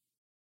are.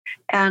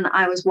 And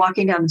I was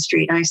walking down the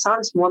street and I saw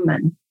this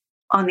woman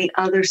on the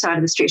other side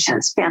of the street. She had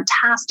this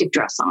fantastic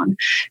dress on.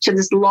 She had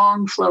this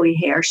long, flowy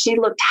hair. She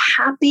looked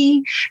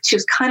happy. She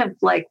was kind of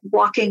like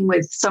walking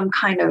with some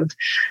kind of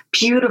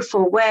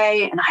beautiful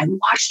way. And I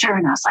watched her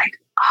and I was like,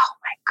 oh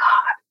my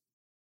God,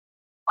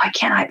 why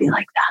can't I be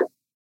like that?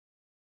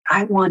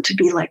 I want to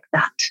be like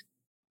that.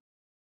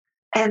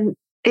 And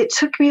it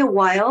took me a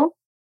while,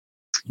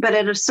 but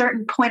at a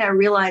certain point, I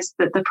realized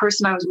that the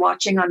person I was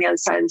watching on the other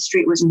side of the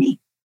street was me.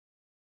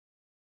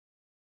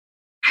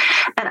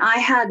 And I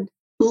had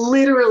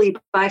literally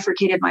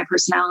bifurcated my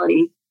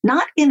personality,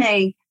 not in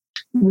a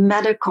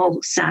medical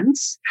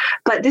sense,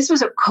 but this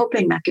was a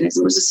coping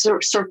mechanism. It was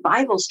a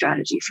survival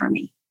strategy for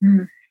me.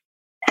 Mm.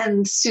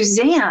 And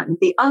Suzanne,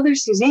 the other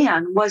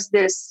Suzanne, was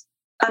this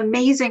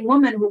amazing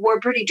woman who wore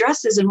pretty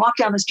dresses and walked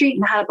down the street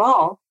and had a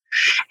ball.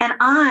 And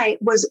I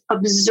was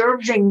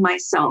observing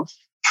myself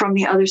from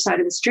the other side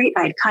of the street.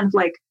 I had kind of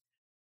like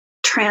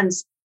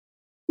translocated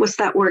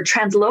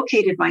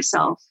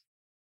myself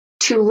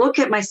to look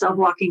at myself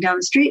walking down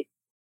the street.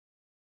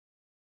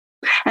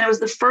 And it was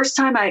the first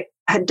time I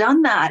had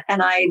done that.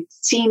 And I'd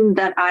seen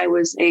that I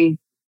was a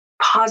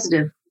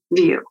positive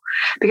view.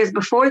 Because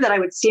before that, I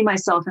would see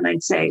myself and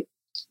I'd say,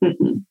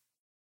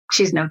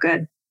 she's no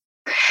good.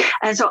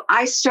 And so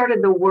I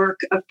started the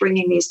work of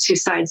bringing these two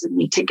sides of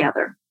me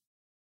together,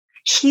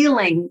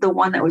 healing the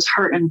one that was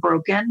hurt and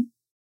broken,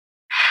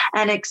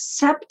 and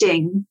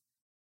accepting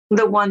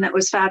the one that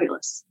was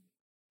fabulous.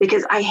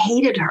 Because I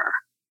hated her.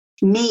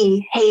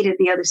 Me hated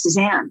the other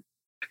Suzanne.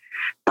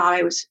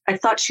 I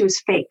thought she was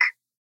fake.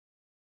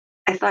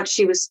 I thought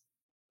she was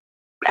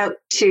out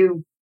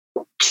to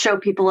show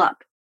people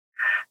up.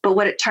 But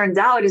what it turns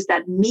out is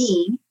that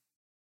me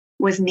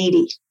was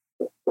needy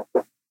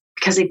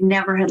because I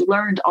never had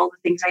learned all the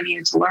things I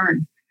needed to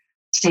learn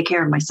to take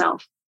care of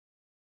myself.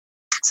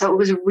 So it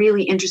was a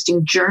really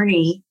interesting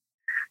journey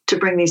to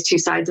bring these two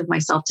sides of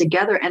myself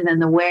together. And then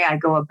the way I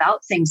go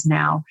about things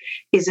now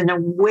is in a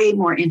way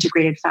more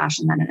integrated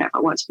fashion than it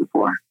ever was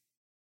before.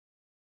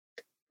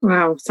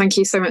 Wow. Thank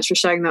you so much for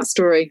sharing that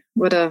story.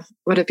 What a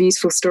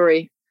beautiful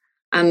story.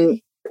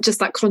 And just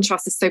that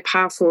contrast is so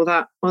powerful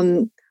that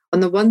on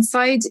the one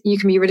side, you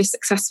can be really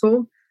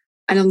successful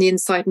and on the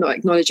inside, not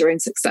acknowledge your own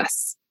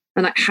success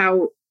and like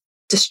how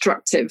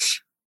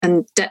destructive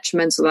and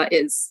detrimental that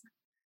is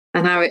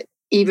and how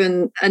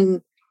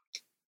and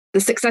the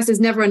success is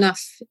never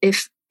enough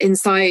if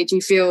inside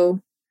you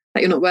feel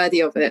that you're not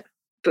worthy of it.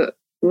 But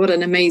what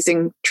an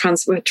amazing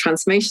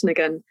transformation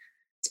again,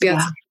 to be able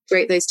to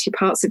integrate those two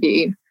parts of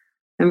you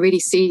and really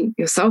see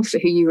yourself for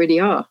who you really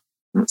are.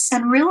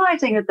 And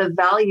realizing that the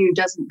value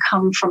doesn't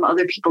come from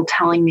other people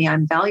telling me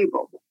I'm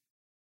valuable.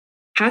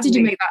 How did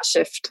you make that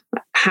shift?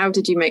 How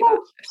did you make that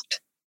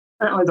shift?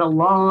 That was a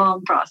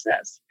long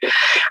process.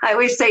 I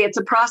always say it's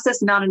a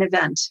process, not an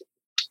event,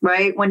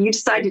 right? When you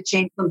decide to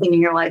change something in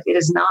your life, it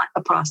is not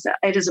a process.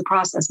 It is a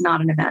process,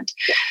 not an event.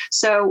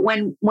 So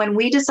when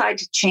we decide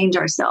to change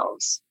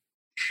ourselves,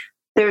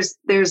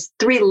 there's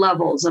three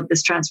levels of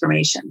this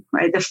transformation,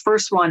 right? The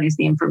first one is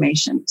the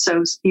information.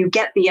 So you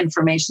get the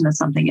information that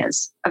something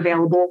is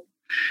available.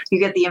 You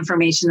get the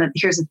information that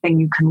here's a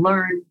thing you can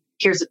learn.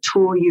 Here's a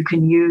tool you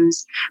can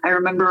use. I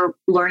remember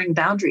learning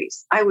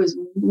boundaries. I was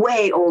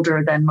way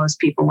older than most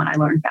people when I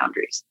learned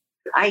boundaries.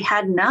 I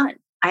had none.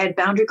 I had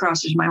boundary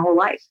crossers my whole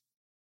life,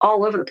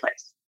 all over the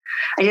place.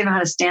 I didn't know how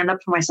to stand up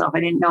for myself. I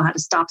didn't know how to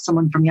stop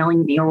someone from yelling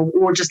at me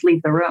or just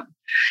leave the room.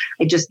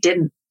 I just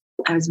didn't.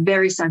 I was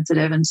very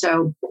sensitive. And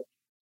so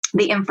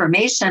the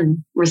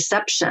information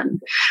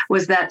reception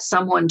was that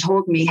someone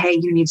told me, hey,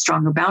 you need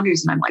stronger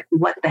boundaries. And I'm like,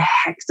 what the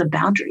heck's a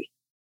boundary?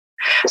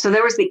 So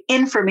there was the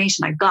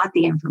information. I got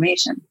the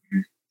information.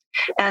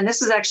 And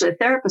this was actually a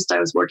therapist I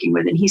was working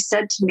with. And he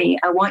said to me,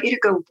 I want you to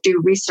go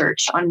do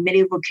research on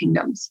medieval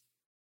kingdoms.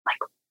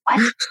 I'm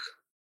like, what?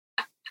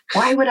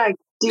 Why would I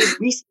do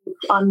research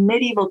on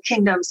medieval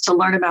kingdoms to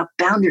learn about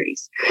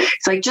boundaries?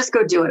 It's like, just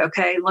go do it.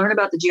 Okay. Learn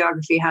about the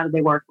geography. How do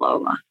they work? Blah, blah,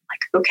 blah. I'm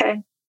like,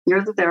 okay,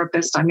 you're the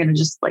therapist. I'm going to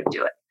just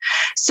do it.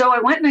 So I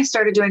went and I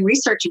started doing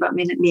research about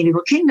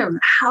medieval kingdoms,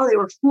 how they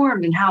were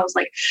formed and how it was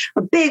like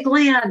a big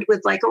land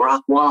with like a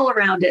rock wall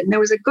around it. And there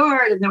was a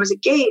guard and there was a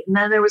gate. And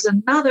then there was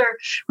another,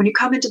 when you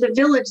come into the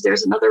village,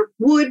 there's another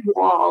wood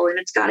wall and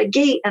it's got a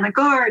gate and a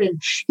guard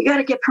and you got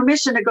to get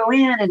permission to go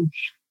in. And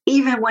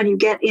even when you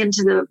get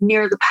into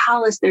near the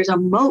palace, there's a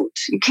moat.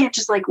 You can't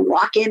just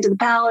walk into the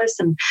palace.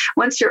 And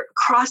once you're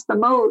across the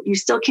moat, you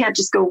still can't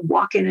just go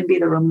walk in and be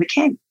the room of the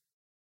king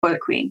or the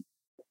queen.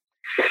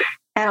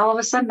 And all of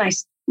a sudden I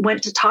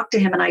went to talk to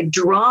him and I'd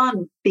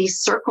drawn these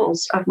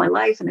circles of my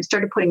life and I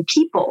started putting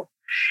people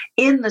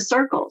in the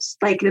circles,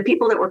 like the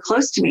people that were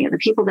close to me and the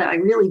people that I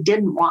really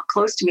didn't want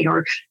close to me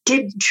or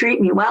did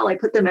treat me well. I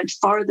put them in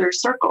farther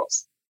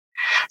circles.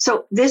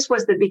 So this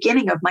was the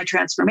beginning of my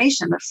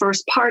transformation. The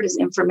first part is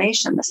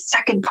information. The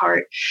second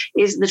part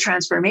is the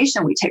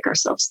transformation we take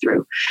ourselves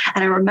through.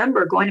 And I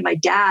remember going to my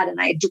dad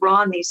and I had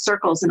drawn these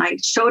circles and I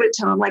showed it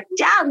to him. I'm like,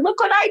 Dad, look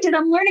what I did.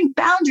 I'm learning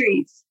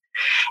boundaries.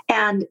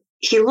 And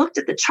he looked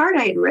at the chart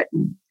I had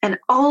written, and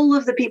all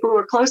of the people who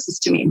were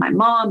closest to me, my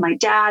mom, my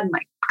dad,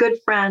 my good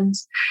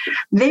friends,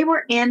 they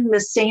were in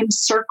the same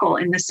circle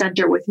in the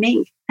center with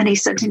me. And he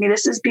said to me,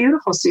 this is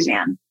beautiful,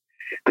 Suzanne,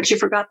 but you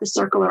forgot the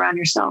circle around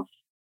yourself.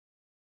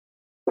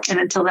 And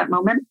until that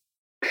moment,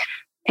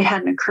 it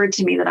hadn't occurred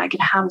to me that I could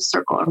have a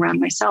circle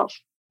around myself.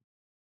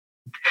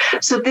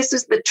 So this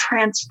is the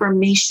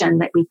transformation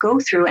that we go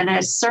through. And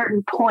at a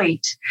certain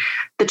point,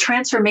 the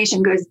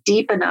transformation goes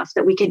deep enough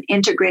that we can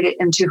integrate it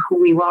into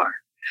who we are.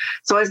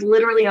 So I was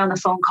literally on the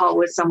phone call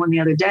with someone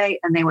the other day,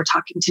 and they were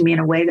talking to me in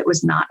a way that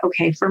was not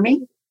okay for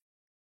me.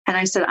 And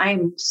I said, I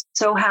am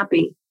so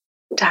happy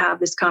to have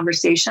this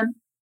conversation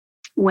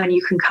when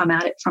you can come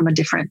at it from a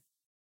different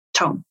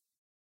tone.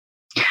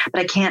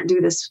 But I can't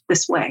do this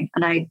way.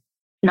 And I'm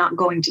not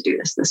going to do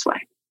this way.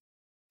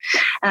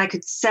 And I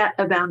could set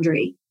a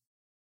boundary.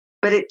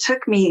 But it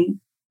took me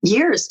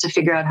years to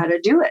figure out how to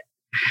do it.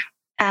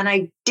 And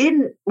I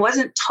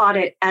wasn't taught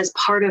it as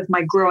part of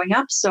my growing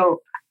up.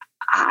 So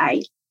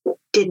I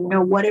didn't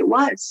know what it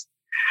was.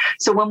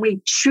 So when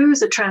we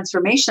choose a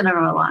transformation in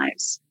our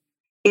lives,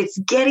 it's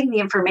getting the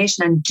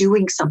information and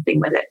doing something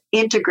with it,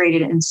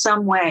 integrated it in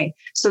some way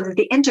so that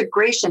the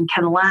integration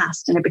can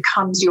last and it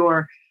becomes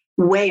your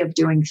way of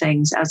doing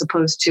things as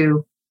opposed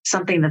to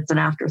something that's an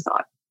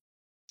afterthought.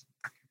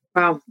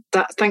 Wow,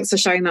 thanks for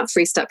sharing that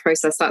 3-step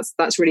process.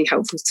 That's really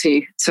helpful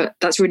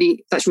that's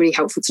really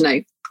helpful to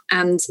know.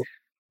 And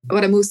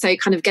what I'm also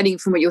kind of getting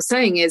from what you're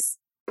saying is,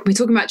 when we're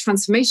talking about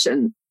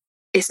transformation,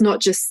 it's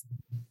not just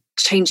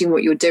changing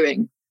what you're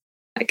doing.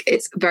 Like,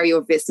 it's very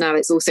obvious now,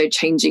 it's also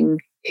changing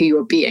who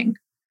you're being.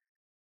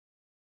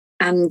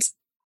 And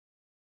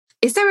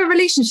is there a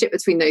relationship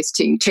between those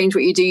two? Change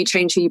what you do,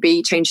 change who you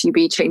be, change who you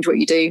be, change what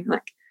you do.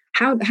 Like,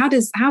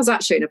 how's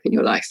that showing up in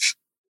your life?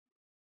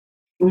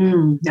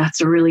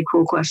 That's a really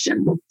cool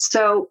question.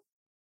 So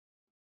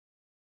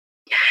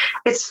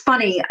it's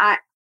funny. I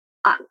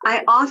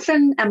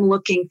often am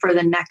looking for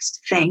the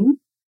next thing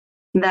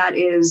that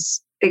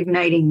is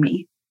igniting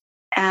me.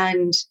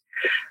 And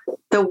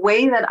the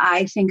way that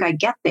I think I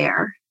get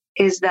there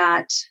is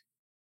that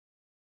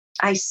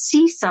I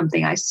see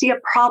something. I see a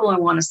problem I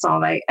want to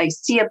solve. I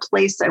see a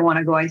place I want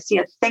to go. I see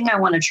a thing I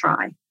want to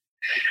try.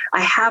 I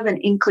have an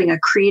inkling, a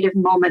creative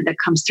moment that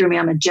comes through me.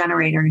 I'm a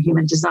generator in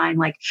human design.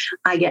 Like,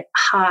 I get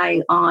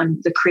high on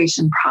the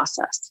creation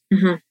process.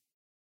 Mm-hmm.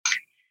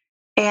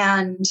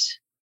 And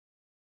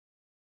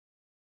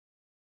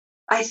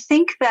I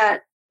think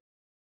that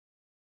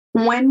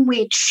when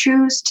we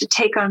choose to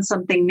take on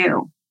something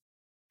new,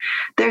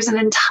 there's an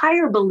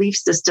entire belief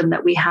system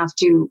that we have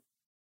to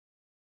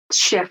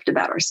shift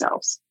about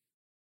ourselves.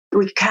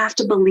 We have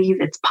to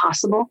believe it's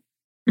possible.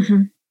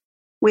 Mm-hmm.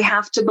 We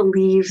have to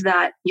believe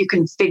that you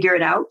can figure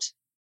it out.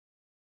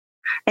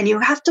 And you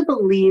have to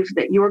believe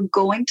that you're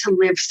going to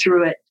live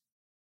through it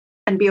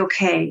and be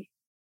okay,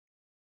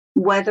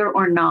 whether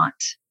or not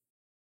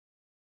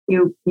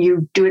you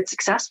do it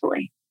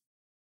successfully.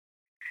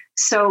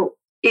 So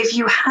if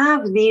you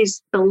have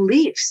these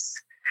beliefs,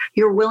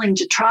 you're willing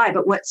to try.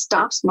 But what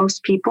stops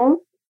most people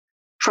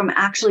from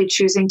actually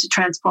choosing to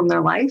transform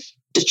their life,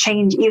 to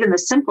change even the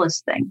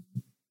simplest thing,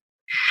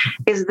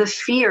 is the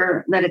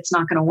fear that it's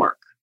not going to work.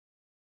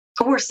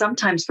 Or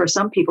sometimes for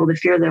some people, the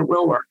fear that it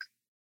will work,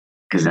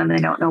 because then they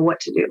don't know what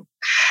to do.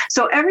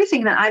 So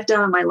everything that I've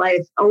done in my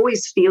life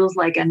always feels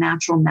like a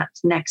natural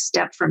next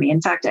step for me.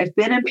 In fact, I've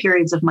been in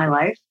periods of my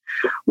life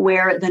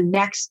where the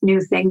next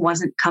new thing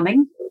wasn't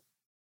coming.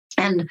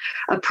 And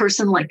a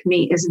person like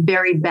me is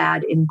very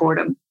bad in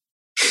boredom.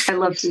 I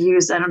love to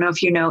use, I don't know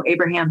if you know,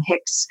 Abraham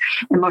Hicks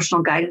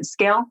emotional guidance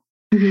scale.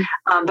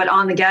 Mm-hmm. But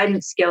on the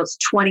guidance scale, it's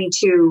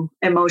 22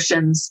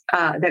 emotions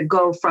that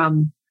go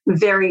from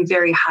very,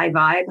 very high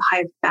vibe,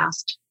 high,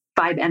 fast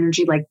vibe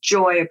energy, like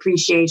joy,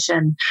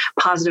 appreciation,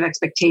 positive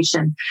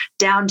expectation,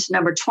 down to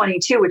number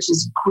 22, which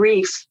is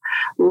grief,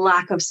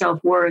 lack of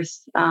self-worth,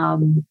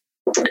 bad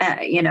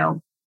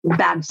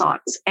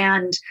thoughts.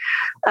 And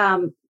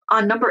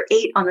on number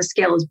 8 on the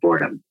scale is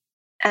boredom.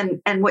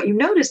 And what you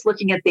notice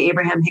looking at the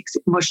Abraham Hicks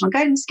emotional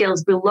guidance scale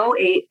is below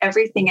 8,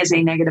 everything is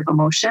a negative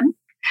emotion.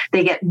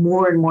 They get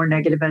more and more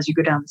negative as you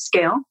go down the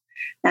scale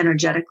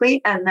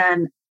energetically. And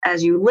then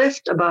as you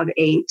lift above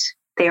 8,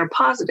 they are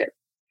positive.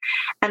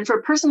 And for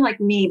a person like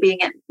me,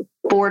 being at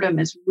boredom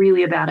is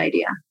really a bad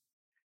idea,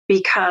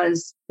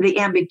 because the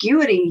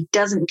ambiguity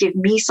doesn't give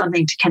me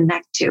something to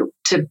connect to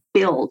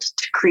build,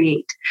 to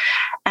create.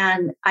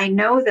 And I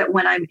know that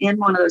when I'm in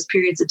one of those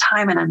periods of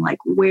time and I'm like,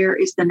 where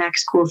is the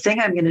next cool thing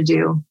I'm going to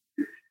do?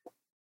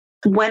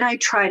 When I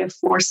try to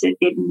force it,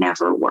 it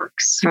never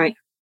works. Right.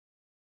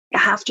 I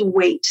have to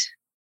wait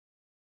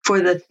for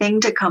the thing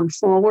to come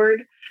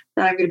forward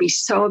that I'm going to be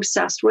so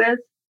obsessed with.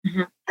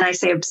 Mm-hmm. And I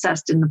say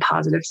obsessed in the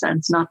positive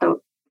sense, not the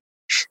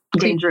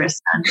dangerous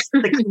sense,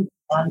 the kinky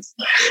sense.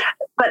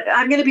 But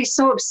I'm going to be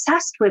so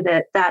obsessed with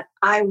it that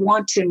I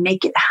want to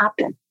make it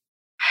happen.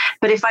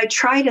 But if I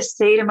try to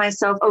say to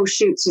myself, oh,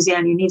 shoot,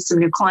 Suzanne, you need some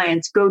new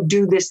clients, go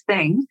do this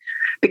thing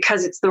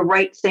because it's the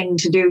right thing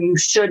to do. You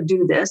should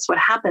do this. What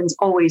happens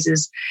always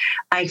is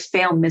I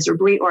fail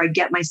miserably, or I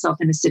get myself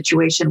in a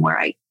situation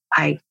where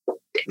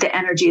the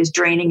energy is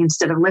draining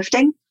instead of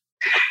lifting.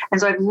 And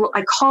so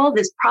I call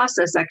this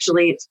process,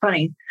 actually, it's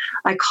funny,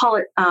 I call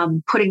it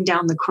putting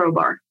down the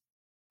crowbar.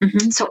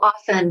 Mm-hmm. So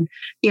often,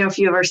 if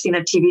you've ever seen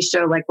a TV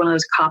show, like one of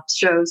those cops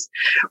shows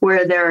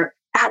where they're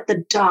at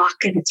the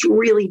dock and it's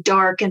really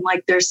dark and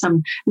like there's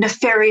some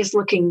nefarious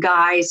looking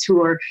guys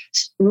who are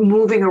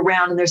moving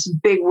around and there's some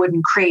big wooden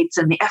crates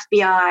and the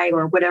FBI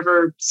or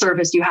whatever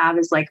service you have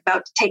is like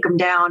about to take them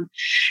down,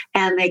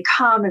 and they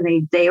come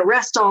and they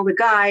arrest all the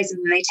guys,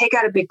 and then they take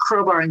out a big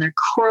crowbar and they're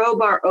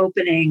crowbar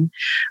opening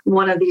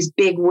one of these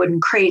big wooden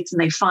crates,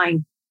 and they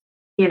find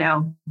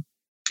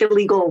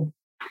illegal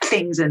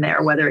things in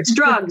there, whether it's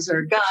drugs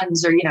or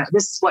guns or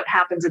this is what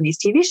happens in these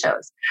TV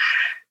shows.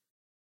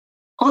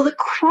 Well, the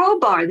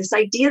crowbar, this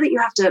idea that you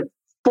have to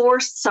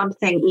force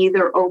something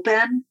either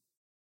open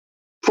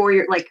for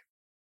your, like,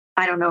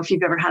 I don't know if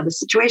you've ever had this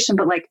situation,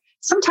 but like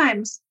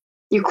sometimes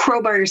you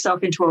crowbar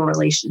yourself into a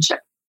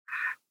relationship,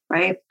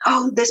 right?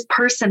 Oh, this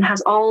person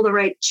has all the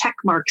right check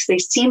marks. They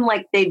seem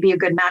like they'd be a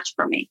good match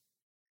for me.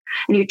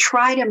 And you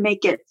try to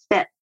make it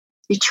fit.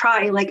 You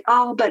try like,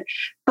 oh, but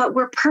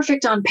we're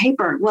perfect on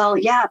paper. Well,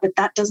 yeah, but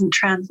that doesn't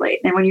translate.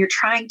 And when you're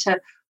trying to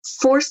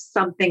force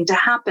something to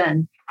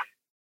happen,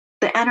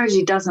 the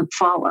energy doesn't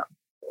follow.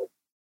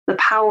 The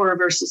power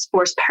versus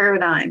force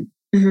paradigm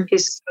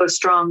is so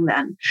strong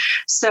then.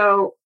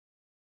 So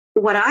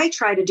what I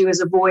try to do is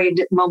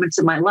avoid moments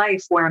in my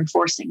life where I'm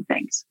forcing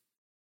things,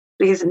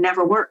 because it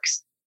never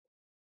works.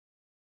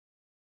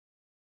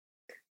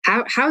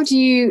 How do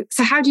you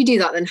do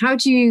that then? How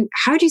do you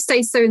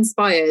stay so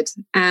inspired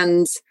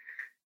and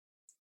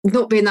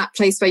not be in that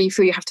place where you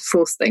feel you have to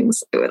force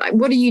things? Like,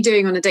 what are you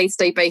doing on a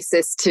day-to-day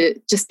basis to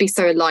just be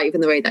so alive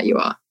in the way that you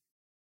are?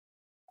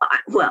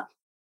 Well,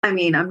 I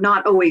mean, I'm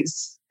not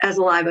always as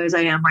alive as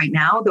I am right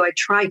now, though I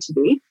try to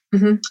be.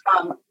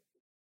 Mm-hmm.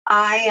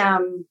 I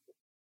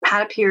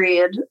had a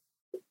period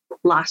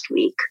last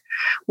week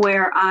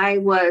where I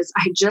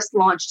had just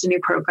launched a new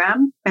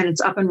program and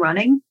it's up and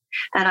running.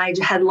 And I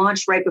had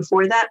launched right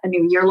before that a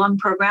new year-long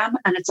program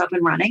and it's up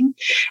and running.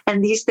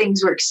 And these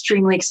things were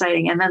extremely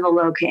exciting. And then the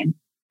low came.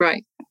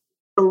 Right.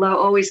 The low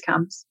always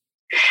comes.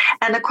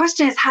 And the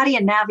question is, how do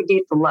you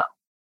navigate the low?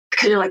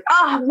 Because you're like,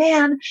 oh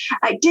man,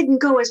 I didn't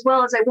go as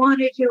well as I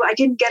wanted to. I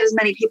didn't get as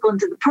many people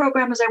into the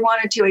program as I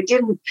wanted to. I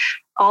didn't,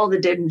 all the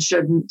didn't,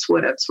 shouldn't,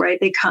 would-haves, right?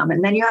 They come.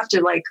 And then you have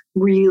to like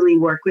really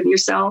work with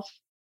yourself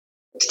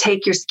to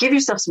give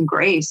yourself some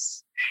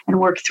grace and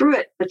work through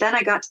it. But then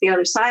I got to the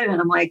other side of it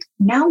and I'm like,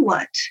 now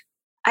what?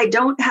 I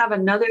don't have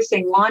another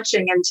thing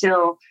launching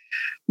until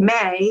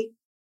May.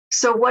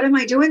 So what am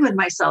I doing with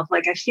myself?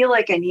 Like, I feel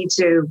like I need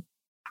to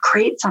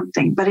create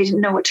something, but I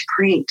didn't know what to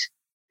create.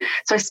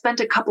 So I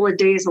spent a couple of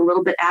days a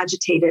little bit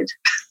agitated,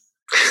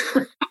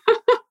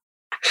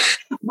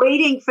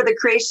 waiting for the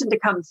creation to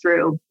come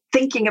through,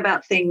 thinking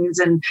about things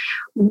and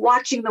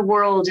watching the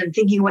world and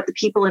thinking what the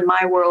people in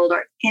my world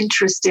are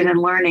interested in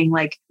learning,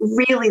 like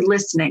really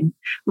listening,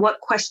 what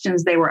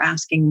questions they were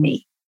asking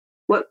me,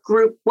 what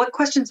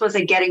questions was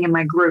I getting in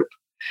my group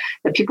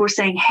that people were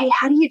saying, hey,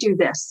 how do you do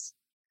this?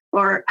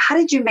 Or how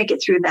did you make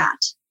it through that?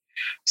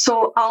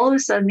 So all of a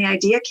sudden the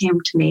idea came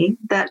to me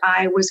that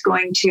I was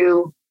going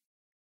to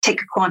take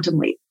a quantum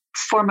leap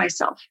for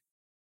myself.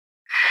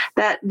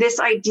 That this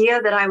idea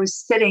that I was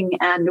sitting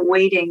and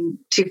waiting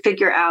to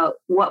figure out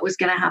what was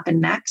going to happen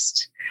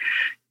next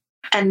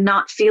and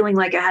not feeling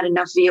like I had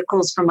enough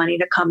vehicles for money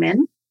to come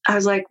in, I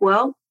was like,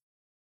 well,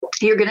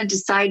 you're going to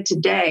decide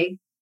today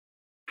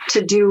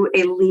to do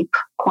a leap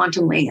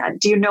quantumly.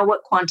 Do you know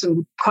what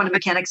quantum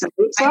mechanics and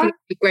leaps are? I think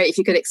it'd be great if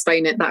you could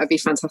explain it. That would be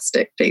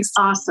fantastic, please.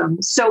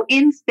 Awesome. So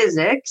in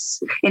physics,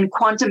 in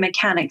quantum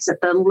mechanics,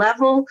 at the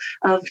level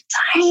of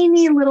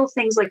tiny little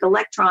things like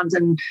electrons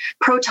and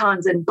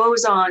protons and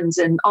bosons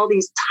and all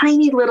these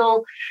tiny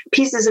little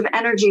pieces of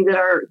energy that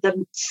are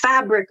the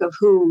fabric of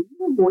who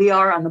we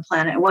are on the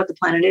planet and what the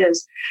planet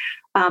is,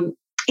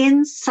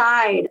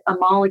 inside a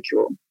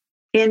molecule,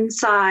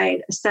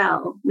 inside a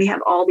cell, we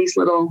have all these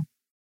little,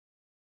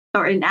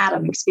 or an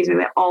atom, we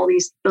have all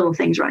these little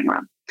things running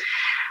around.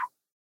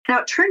 Now,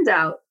 it turns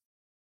out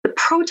the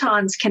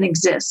protons can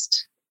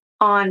exist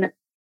on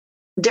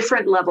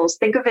different levels.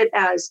 Think of it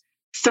as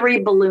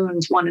three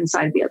balloons, one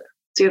inside the other.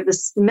 So you have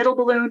this middle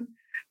balloon,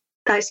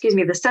 the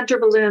center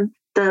balloon,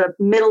 the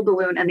middle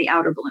balloon, and the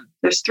outer balloon.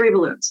 There's three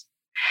balloons.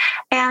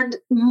 And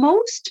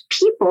most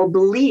people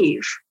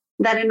believe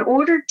that in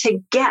order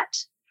to get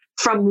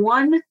from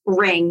one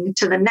ring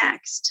to the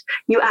next,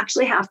 you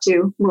actually have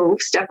to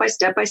move step by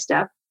step by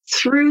step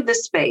through the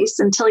space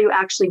until you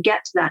actually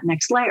get to that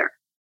next layer.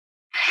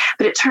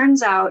 But it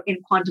turns out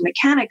in quantum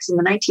mechanics in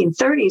the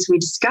 1930s, we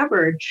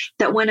discovered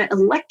that when an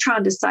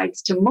electron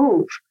decides to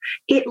move,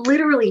 it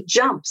literally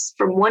jumps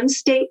from one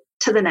state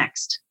to the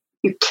next.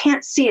 You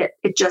can't see it.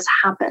 It just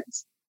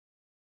happens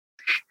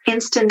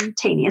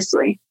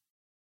instantaneously.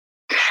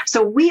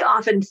 So we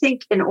often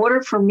think in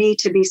order for me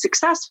to be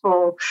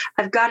successful,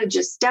 I've got to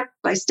just step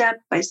by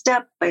step by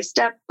step by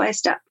step by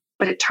step.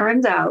 But it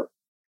turns out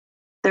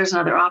there's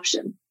another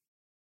option,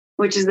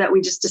 which is that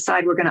we just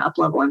decide we're going to up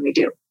level, and we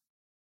do.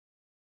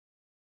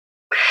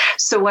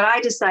 So what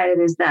I decided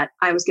is that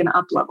I was going to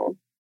up level,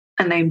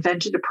 and I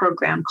invented a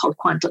program called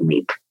Quantum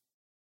Leap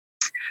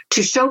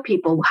to show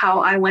people how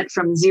I went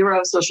from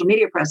 0 social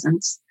media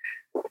presence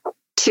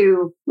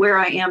to where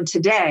I am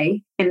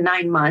today in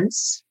 9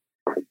 months,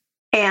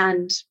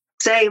 and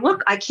say,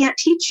 look, I can't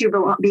teach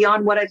you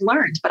beyond what I've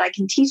learned, but I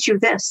can teach you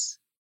this.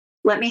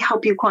 Let me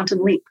help you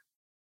quantum leap.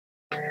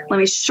 Let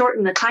me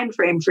shorten the time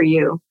frame for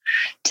you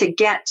to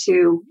get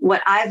to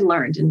what I've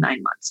learned in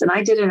 9 months. And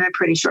I did it in a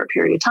pretty short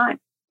period of time.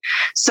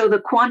 So the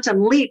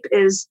quantum leap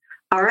is,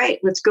 all right,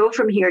 let's go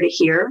from here to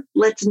here.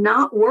 Let's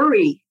not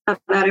worry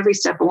about every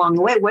step along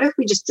the way. What if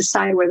we just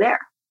decide we're there?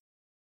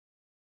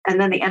 And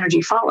then the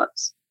energy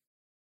follows.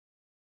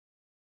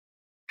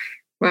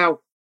 Wow.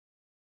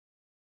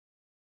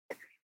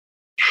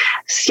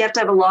 So you have to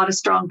have a lot of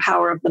strong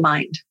power of the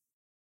mind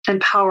and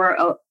power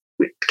of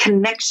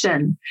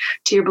connection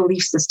to your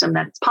belief system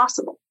that it's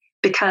possible.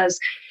 Because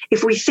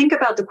if we think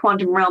about the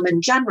quantum realm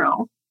in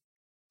general,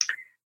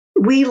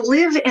 we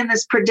live in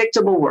this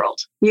predictable world.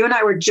 You and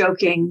I were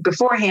joking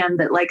beforehand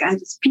that like I have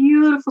this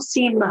beautiful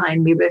scene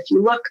behind me, but if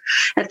you look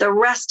at the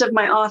rest of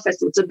my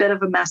office, it's a bit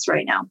of a mess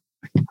right now.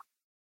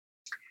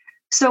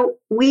 So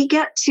we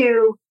get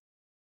to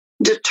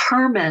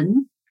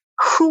determine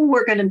who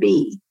we're going to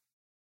be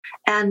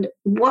and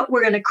what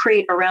we're going to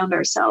create around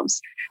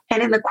ourselves.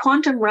 And in the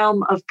quantum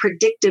realm of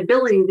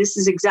predictability, this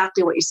is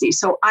exactly what you see.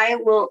 So I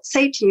will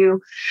say to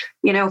you,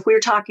 if we were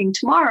talking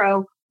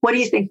tomorrow, what do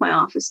you think my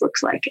office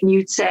looks like? And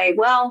you'd say,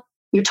 well,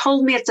 you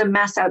told me it's a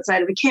mess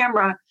outside of the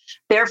camera.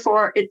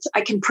 Therefore,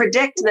 I can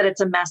predict that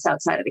it's a mess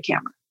outside of the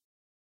camera,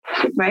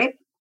 right?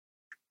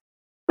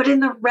 But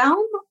in the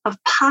realm of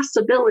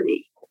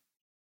possibility,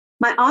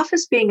 my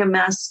office being a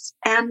mess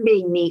and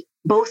being neat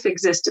both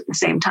exist at the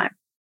same time,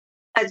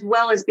 as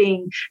well as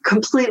being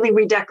completely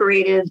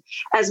redecorated,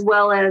 as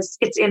well as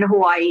it's in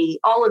Hawaii.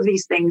 All of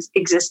these things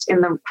exist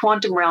in the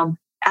quantum realm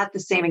at the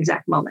same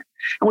exact moment.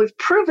 And we've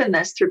proven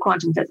this through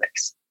quantum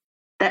physics,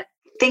 that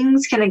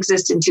things can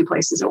exist in two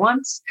places at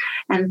once.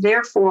 And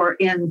therefore,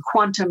 in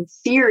quantum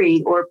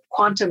theory or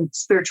quantum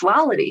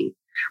spirituality,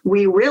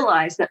 we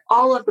realize that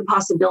all of the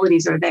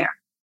possibilities are there.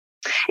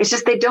 It's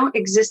just they don't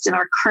exist in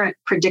our current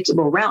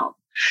predictable realm.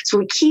 So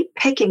we keep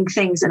picking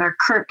things in our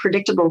current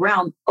predictable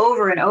realm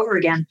over and over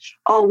again.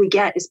 All we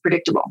get is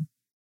predictable.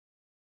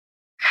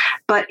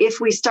 But if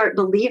we start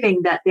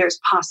believing that there's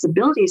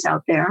possibilities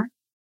out there,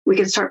 we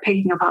can start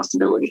picking a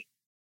possibility.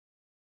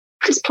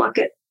 Just pluck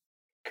it,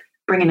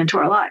 bring it into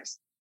our lives.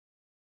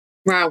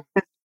 Wow.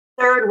 The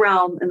third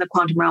realm in the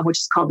quantum realm, which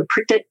is called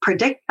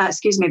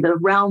the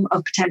realm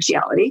of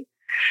potentiality.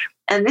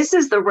 And this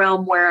is the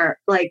realm where,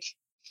 like,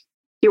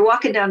 you're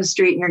walking down the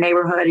street in your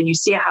neighborhood and you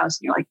see a house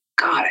and you're like,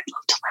 God, I'd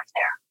love to live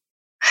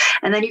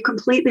there. And then you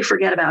completely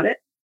forget about it.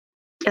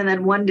 And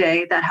then one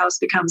day that house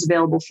becomes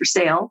available for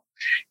sale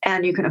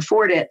and you can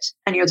afford it.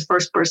 And you're the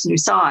first person who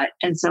saw it.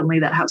 And suddenly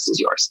that house is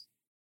yours.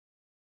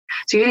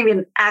 So you didn't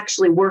even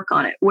actually work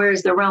on it.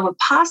 Whereas the realm of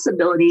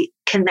possibility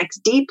connects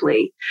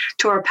deeply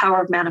to our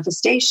power of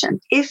manifestation.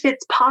 If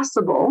it's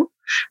possible,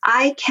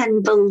 I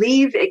can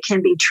believe it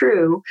can be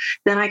true,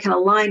 then I can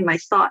align my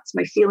thoughts,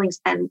 my feelings,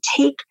 and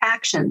take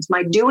actions.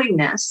 My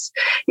doingness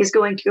is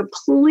going to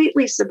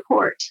completely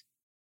support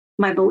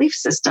my belief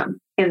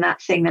system in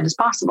that thing that is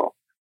possible.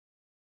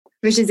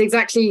 Which is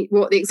exactly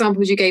what the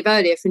examples you gave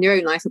earlier from your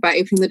own life about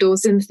opening the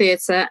doors in the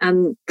theatre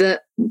and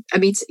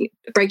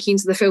breaking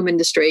into the film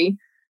industry,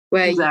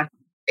 where exactly.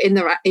 in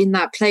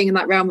that playing in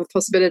that realm of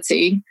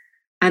possibility,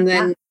 and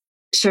then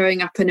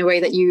showing up in a way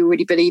that you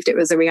really believed it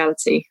was a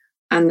reality,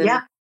 and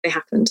then it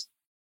happened.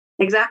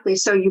 Exactly.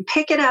 So you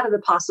pick it out of the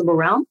possible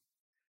realm,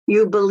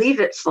 you believe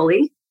it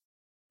fully,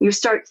 you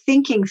start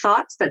thinking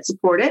thoughts that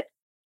support it,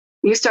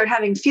 you start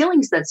having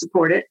feelings that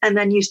support it, and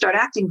then you start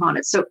acting on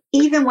it. So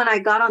even when I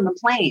got on the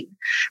plane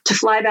to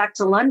fly back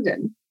to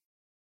London,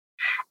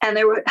 and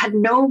had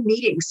no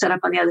meetings set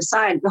up on the other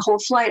side, the whole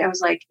flight, I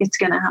was like, it's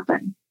going to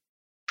happen.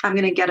 I'm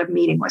going to get a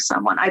meeting with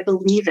someone. I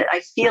believe it.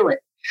 I feel it.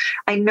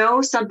 I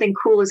know something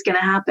cool is going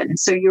to happen. And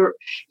so you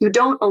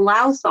don't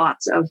allow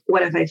thoughts of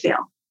what if I fail?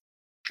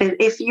 And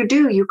if you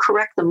do, you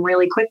correct them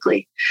really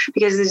quickly,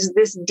 because there's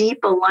this deep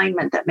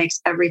alignment that makes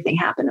everything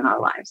happen in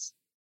our lives.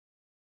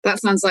 That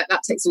sounds like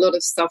that takes a lot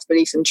of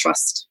self-belief and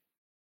trust.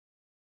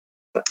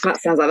 That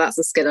sounds like that's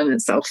a skill in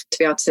itself, to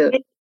be able to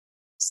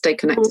stay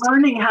connected.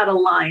 Learning how to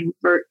align,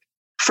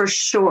 for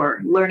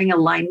sure. Learning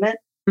alignment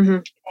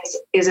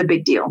is a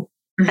big deal.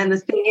 Mm-hmm. And the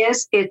thing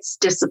is, it's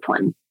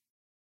discipline.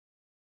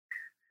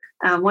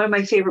 One of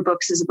my favorite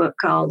books is a book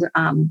called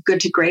Good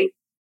to Great.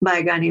 by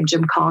a guy named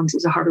Jim Collins,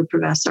 who's a Harvard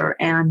professor.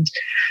 And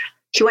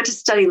he went to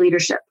study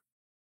leadership.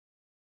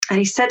 And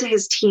he said to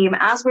his team,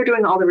 as we're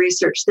doing all the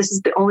research, this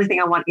is the only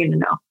thing I want you to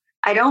know.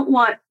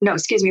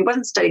 He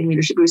wasn't studying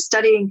leadership. He was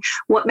studying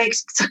what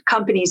makes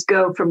companies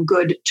go from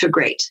good to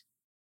great.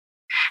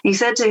 He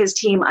said to his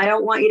team, I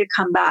don't want you to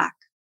come back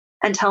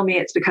and tell me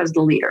it's because of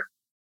the leader.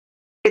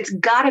 It's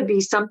got to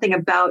be something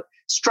about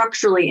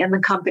structurally in the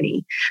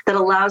company that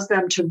allows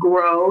them to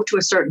grow to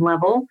a certain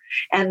level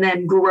and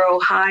then grow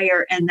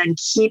higher and then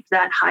keep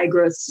that high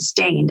growth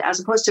sustained, as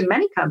opposed to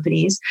many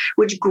companies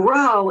which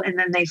grow and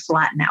then they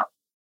flatten out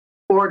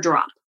or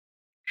drop.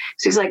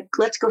 So he's like,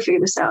 let's go figure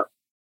this out.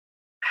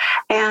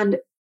 And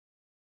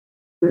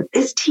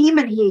his team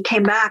and he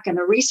came back, and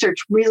the research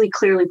really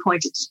clearly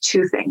pointed to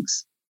two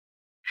things.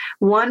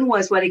 One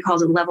was what he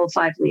calls a level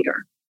 5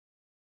 leader.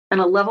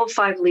 And a level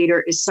 5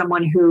 leader is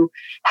someone who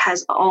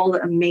has all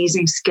the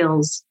amazing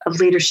skills of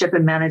leadership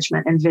and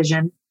management and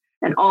vision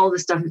and all the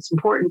stuff that's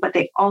important, but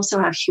they also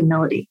have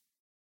humility.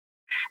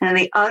 And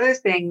the other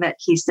thing that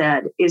he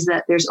said is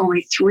that there's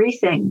only 3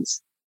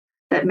 things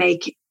that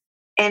make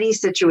any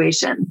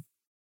situation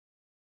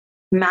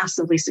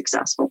massively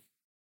successful: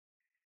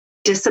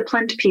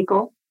 disciplined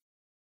people,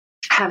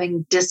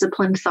 having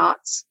disciplined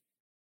thoughts,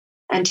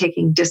 and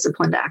taking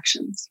disciplined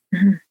actions,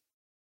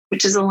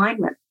 which is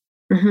alignment.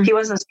 He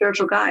wasn't a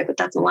spiritual guy, but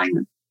that's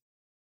alignment.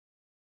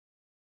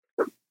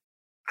 Oh,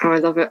 I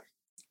love it.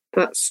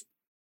 That's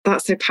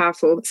so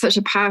powerful. It's such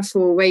a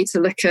powerful way to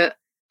look at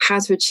how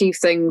to achieve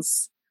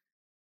things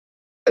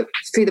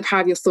through the power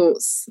of your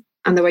thoughts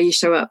and the way you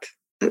show up.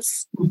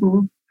 There's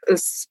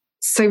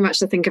so much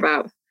to think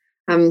about.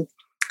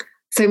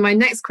 So my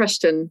next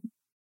question,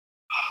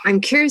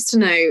 I'm curious to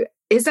know,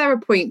 is there a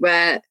point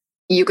where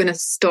you're going to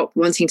stop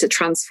wanting to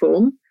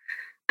transform?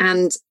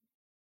 And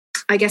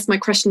I guess my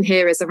question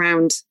here is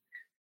around,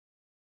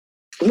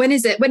 when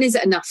is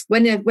it enough?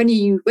 When are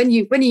you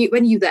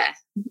there?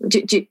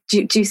 Do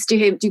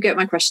you get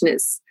my question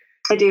is?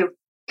 I do.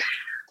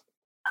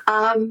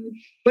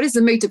 What is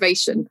the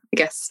motivation, I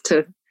guess,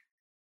 to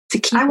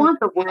keep? I want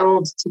the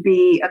world to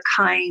be a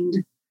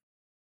kind,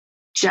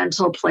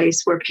 gentle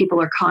place where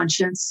people are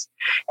conscious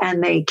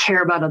and they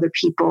care about other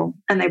people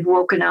and they've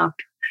woken up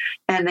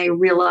and they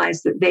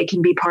realize that they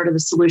can be part of the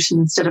solution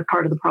instead of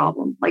part of the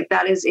problem. Like,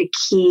 that is a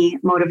key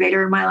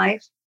motivator in my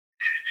life.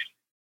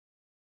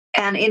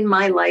 And in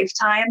my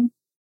lifetime,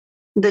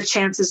 the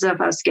chances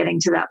of us getting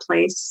to that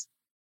place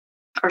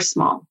are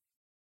small.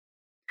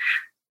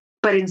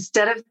 But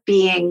instead of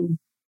being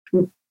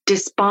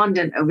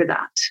despondent over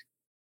that,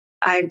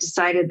 I've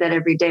decided that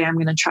every day I'm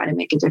going to try to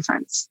make a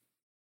difference.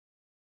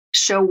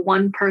 Show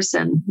one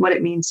person what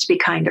it means to be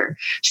kinder.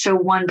 Show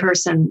one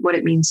person what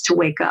it means to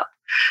wake up.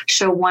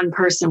 Show one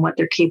person what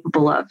they're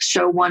capable of.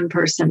 Show one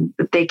person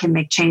that they can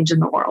make change in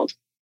the world.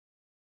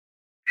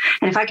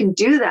 And if I can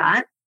do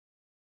that,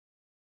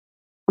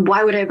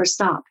 why would I ever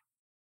stop?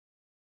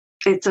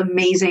 It's an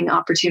amazing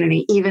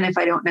opportunity, even if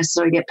I don't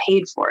necessarily get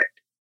paid for it.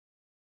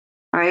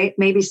 All right?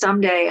 Maybe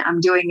someday I'm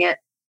doing it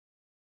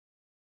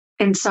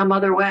in some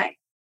other way,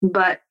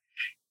 but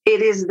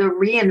it is the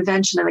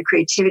reinvention and the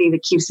creativity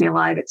that keeps me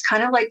alive. It's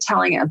kind of like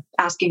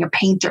asking a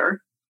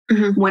painter,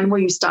 when will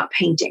you stop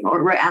painting?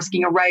 Or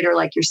asking a writer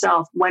like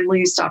yourself, when will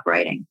you stop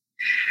writing?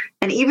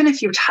 And even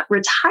if you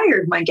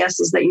retired, my guess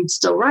is that you'd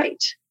still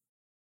write.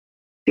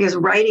 Because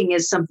writing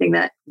is something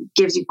that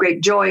gives you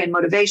great joy and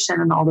motivation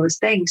and all those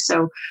things.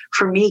 So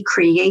for me,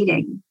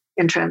 creating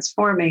and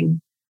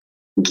transforming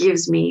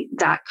gives me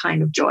that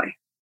kind of joy.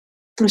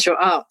 It's your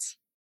art.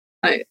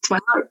 It's my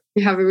art.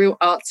 You have a real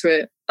art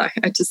to it.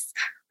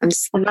 And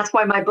that's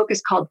why my book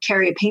is called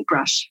Carry a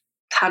Paintbrush: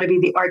 How to Be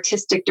the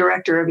Artistic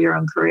Director of Your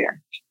Own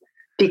Career.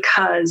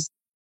 Because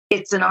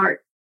it's an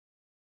art.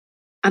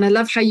 And I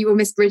love how you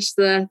almost bridge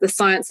the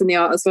science and the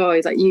art as well.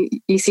 Like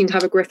you seem to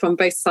have a grip on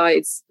both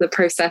sides, the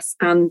process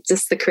and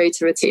just the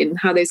creativity, and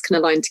how those can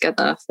align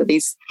together for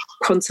these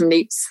quantum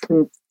leaps.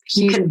 And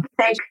you can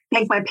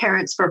thank my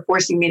parents for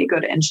forcing me to go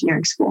to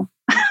engineering school.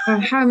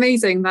 How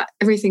amazing that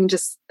everything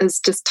is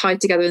just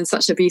tied together in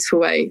such a beautiful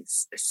way.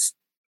 It's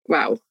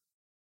wow.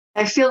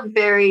 I feel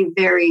very,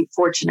 very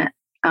fortunate.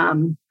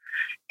 And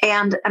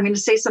I'm going to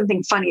say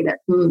something funny that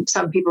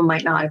some people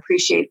might not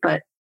appreciate,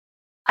 but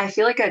I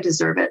feel like I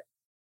deserve it.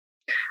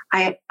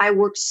 I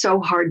worked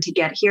so hard to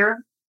get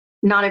here.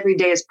 Not every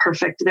day is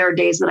perfect. There are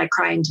days that I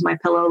cry into my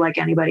pillow like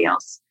anybody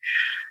else.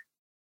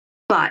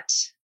 But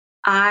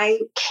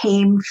I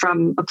came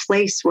from a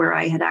place where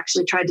I had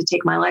actually tried to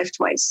take my life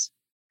twice.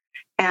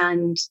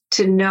 And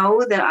to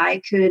know that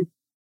I could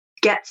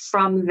get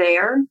from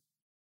there,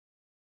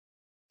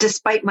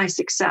 despite my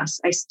success,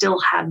 I still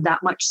had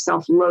that much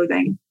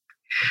self-loathing.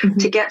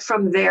 To get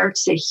from there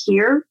to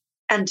here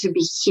and to be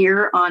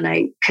here on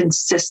a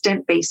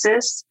consistent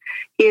basis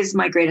is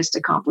my greatest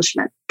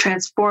accomplishment.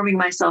 Transforming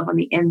myself on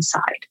the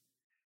inside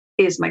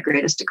is my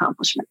greatest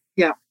accomplishment.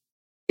 Yeah.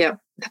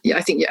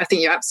 I think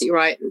you're absolutely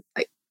right.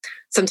 Like,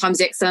 sometimes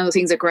the external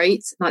things are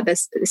great. Like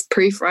there's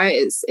proof, right?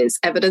 It's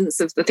evidence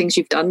of the things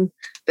you've done,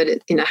 but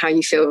how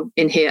you feel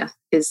in here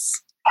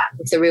is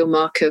It's a real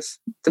mark of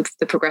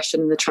the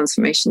progression and the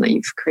transformation that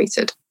you've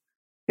created.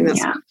 I think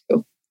that's really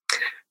cool.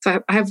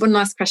 So I have one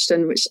last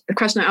question, which the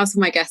question I ask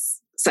my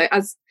guests. So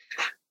as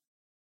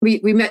we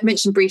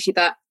mentioned briefly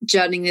that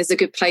journaling is a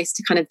good place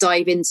to kind of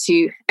dive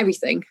into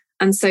everything.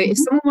 And so if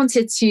someone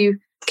wanted to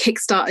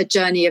kickstart a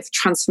journey of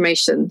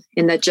transformation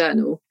in their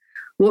journal,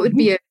 what would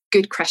be a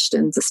good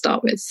question to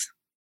start with?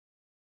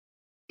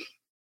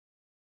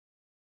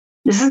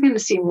 This is going to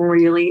seem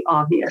really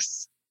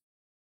obvious,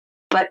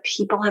 but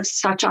people have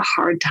such a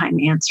hard time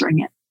answering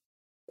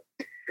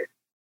it.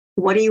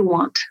 What do you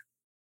want?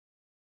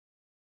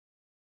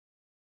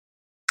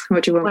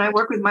 What do you want? When I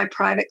work with my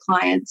private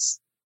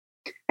clients,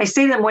 I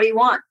say to them, what do you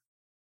want?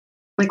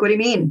 Like, what do you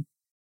mean?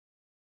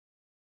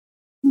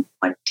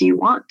 What do you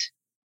want?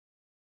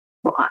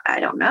 Well, I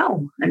don't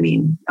know. I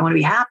mean, I want to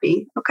be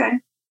happy. Okay.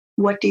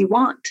 What do you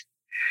want?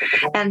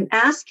 And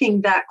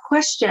asking that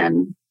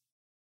question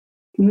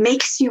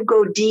makes you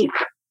go deep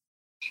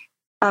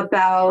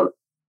about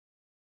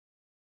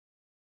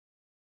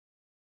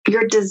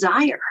your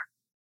desire.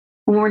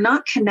 When we're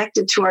not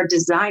connected to our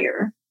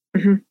desire,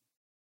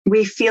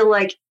 we feel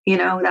like,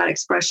 that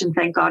expression,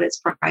 thank God it's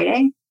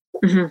Friday.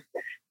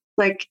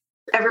 Like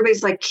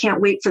everybody's like,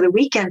 can't wait for the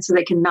weekend so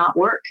they can not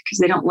work because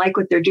they don't like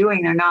what they're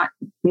doing. They're not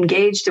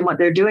engaged in what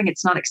they're doing.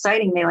 It's not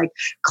exciting. They like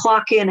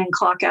clock in and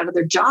clock out of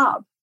their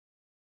job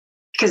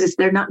because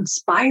they're not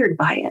inspired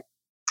by it.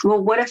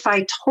 Well, what if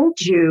I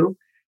told you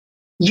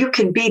you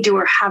can be, do,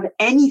 or have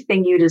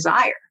anything you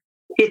desire?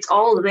 It's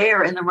all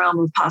there in the realm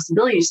of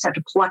possibility. You just have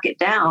to pluck it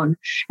down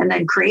and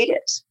then create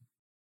it.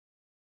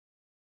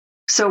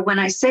 So when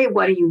I say,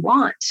 what do you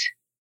want?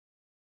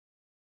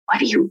 What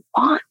do you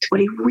want? What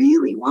do you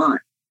really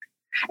want?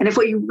 And if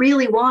what you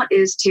really want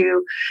is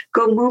to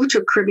go move to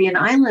a Caribbean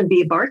island,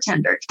 be a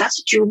bartender, if that's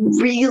what you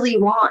really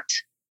want,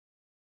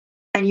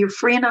 and you're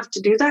free enough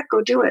to do that,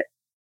 go do it.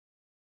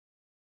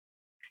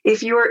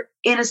 If you're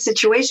in a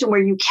situation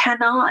where you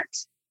cannot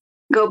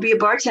go be a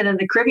bartender in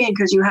the Caribbean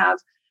because you have,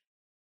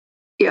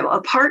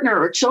 a partner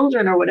or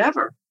children or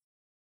whatever,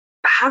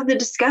 have the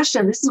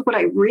discussion. This is what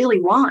I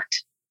really want.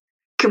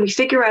 Can we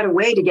figure out a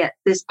way to get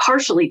this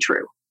partially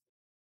true?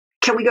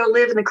 Can we go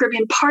live in the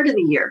Caribbean part of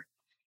the year?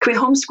 Can we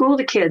homeschool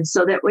the kids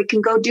so that we can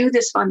go do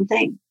this fun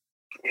thing?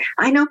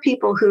 I know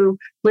people who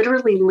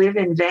literally live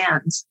in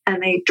vans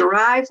and they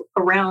drive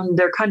around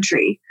their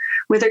country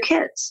with their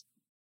kids.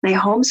 They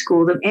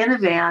homeschool them in a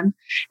van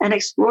and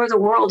explore the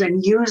world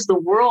and use the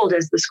world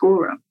as the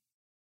schoolroom.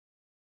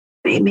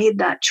 They made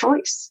that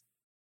choice.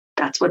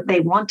 That's what they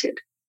wanted.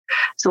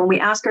 So when we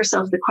ask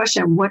ourselves the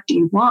question, what do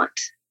you want?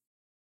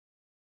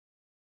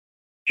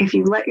 If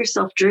you let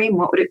yourself dream,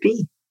 what would it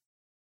be?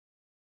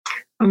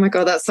 Oh my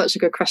God, that's such a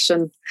good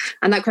question.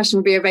 And that question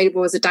will be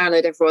available as a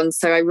download, everyone.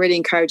 So I really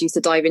encourage you to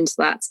dive into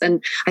that.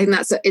 And I think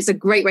it's a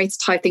great way to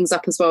tie things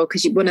up as well,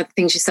 because one of the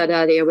things you said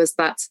earlier was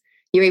that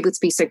you're able to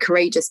be so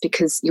courageous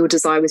because your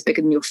desire was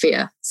bigger than your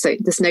fear. So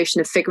this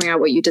notion of figuring out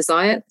what you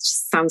desire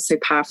just sounds so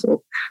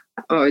powerful.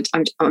 Oh,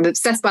 I'm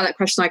obsessed by that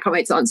question. I can't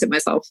wait to answer it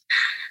myself.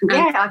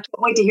 Yeah, I can't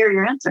wait to hear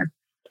your answer.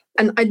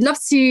 And I'd love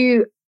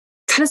to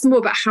tell us more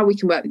about how we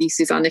can work with you,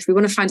 Suzanne. If we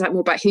want to find out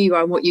more about who you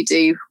are and what you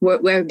do, where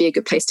would be a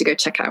good place to go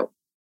check out?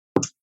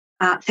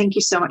 Thank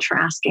you so much for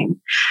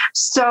asking.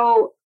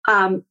 So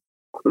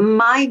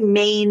my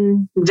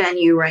main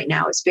venue right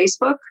now is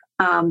Facebook,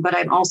 but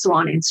I'm also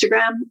on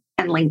Instagram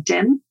and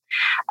LinkedIn.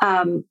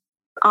 On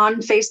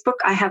Facebook,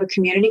 I have a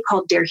community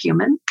called Dare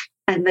Human,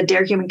 and the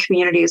Dare Human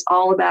community is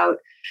all about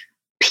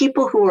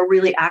people who are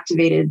really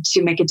activated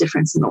to make a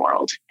difference in the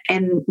world.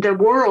 And the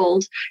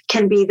world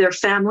can be their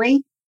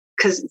family,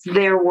 because it's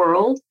their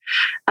world.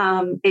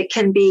 It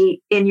can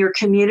be in your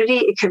community.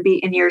 It can be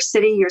in your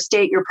city, your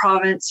state, your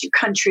province, your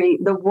country,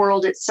 the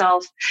world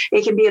itself.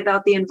 It can be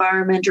about the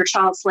environment or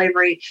child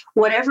slavery,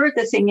 whatever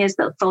the thing is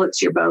that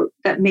floats your boat,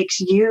 that makes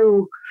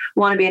you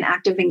want to be an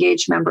active,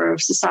 engaged member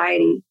of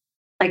society.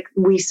 Like,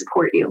 we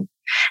support you.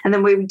 And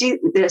the way we do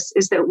this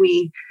is that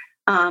we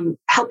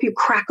help you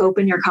crack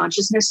open your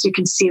consciousness so you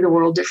can see the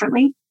world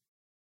differently.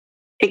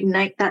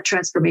 Ignite that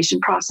transformation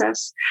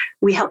process.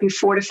 We help you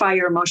fortify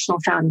your emotional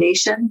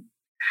foundation,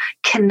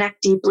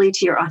 connect deeply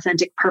to your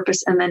authentic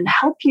purpose, and then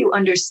help you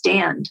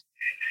understand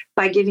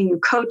by giving you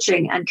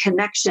coaching and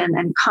connection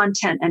and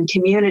content and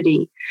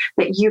community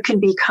that you can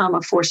become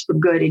a force for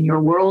good in your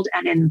world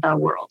and in the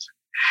world.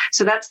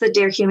 So that's the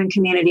Dare Human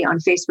community on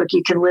Facebook.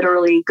 You can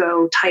literally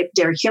go type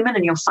Dare Human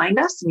and you'll find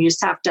us, and you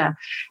just have to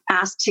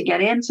ask to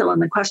get in, fill in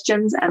the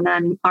questions, and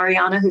then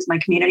Ariana, who's my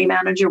community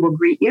manager, will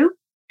greet you.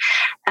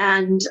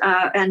 And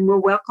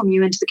we'll welcome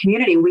you into the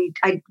community. We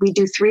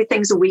do 3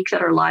 things a week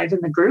that are live in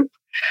the group.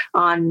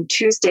 On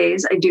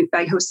Tuesdays,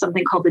 I host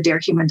something called the Dare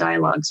Human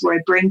Dialogues, where I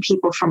bring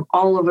people from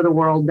all over the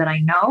world that I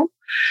know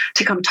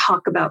to come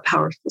talk about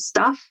powerful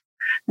stuff.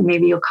 And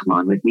maybe you'll come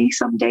on with me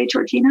someday,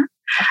 Georgina.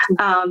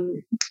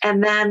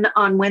 And then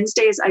on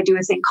Wednesdays, I do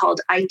a thing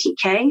called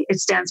ITK. It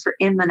stands for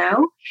In the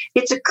Know.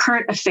 It's a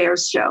current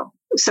affairs show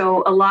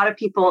So a lot of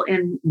people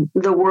in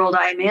the world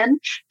I'm in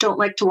don't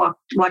like to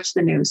watch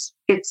the news.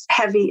 It's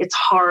heavy, it's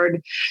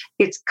hard,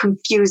 it's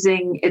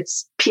confusing,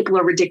 people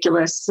are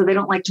ridiculous, so they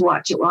don't like to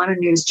watch it. Well, I'm a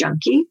news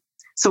junkie.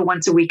 So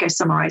once a week, I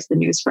summarize the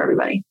news for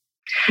everybody.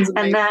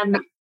 And then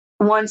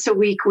once a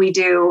week, we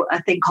do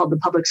a thing called the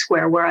Public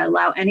Square, where I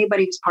allow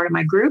anybody who's part of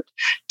my group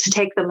to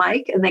take the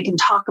mic and they can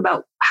talk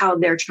about how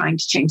they're trying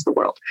to change the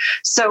world.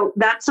 So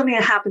that's something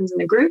that happens in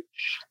the group,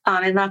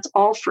 and that's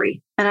all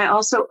free. And I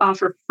also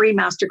offer free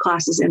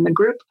masterclasses in the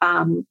group.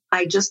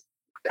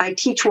 I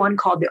teach one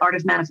called The Art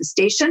of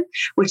Manifestation,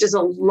 which is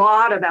a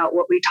lot about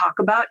what we talk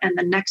about. And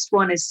the next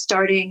one is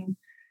starting,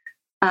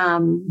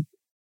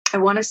 I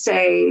want to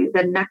say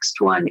the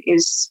next one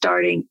is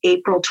starting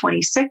April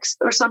 26th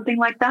or something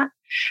like that.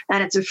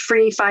 And it's a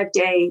free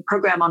 5-day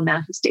program on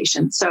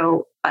manifestation.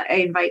 So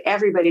I invite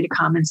everybody to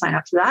come and sign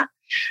up for that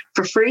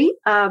for free.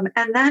 And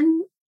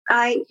then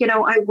I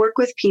work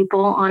with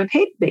people on a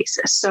paid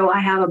basis. So I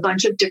have a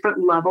bunch of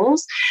different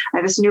levels. I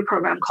have this new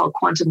program called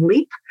Quantum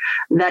Leap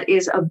that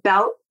is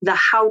about the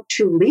how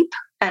to leap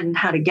and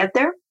how to get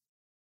there,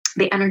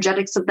 the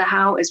energetics of the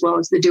how as well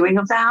as the doing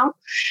of the how.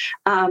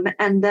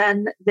 And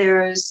then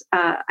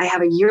I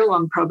have a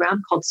year-long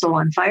program called Soul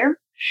on Fire.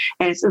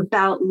 And it's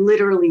about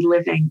literally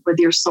living with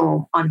your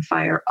soul on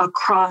fire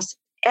across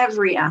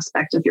every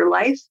aspect of your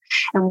life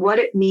and what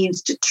it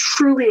means to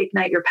truly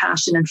ignite your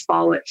passion and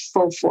follow it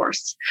full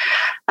force.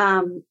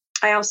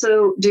 I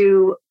also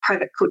do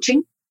private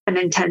coaching and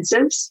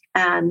intensives.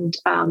 And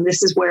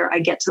this is where I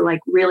get to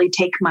really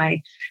take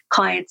my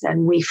clients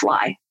and we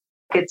fly.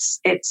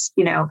 It's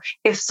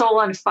if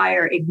Soul on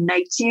Fire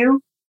ignites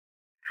you,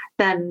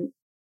 then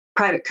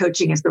private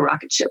coaching is the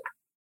rocket ship.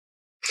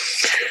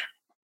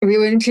 We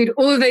will include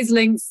all of those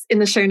links in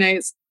the show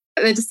notes.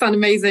 They just sound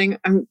amazing.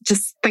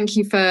 Just thank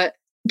you for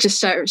just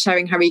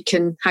sharing how we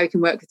can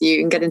work with you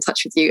and get in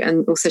touch with you,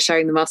 and also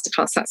sharing the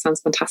masterclass. That sounds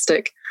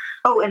fantastic.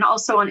 Oh, and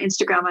also on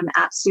Instagram, I'm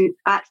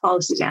at Follow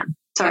Suzanne.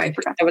 Sorry, I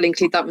forgot. I will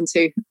include that one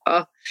too.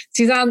 Oh,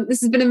 Suzanne,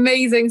 this has been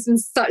amazing. It's been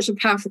such a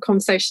powerful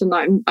conversation.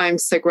 I'm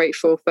so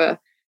grateful for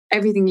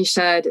everything you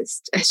shared.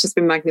 It's just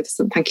been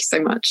magnificent. Thank you so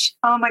much.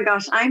 Oh my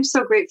gosh, I'm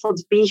so grateful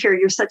to be here.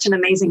 You're such an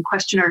amazing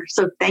questioner.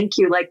 So thank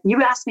you.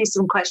 You asked me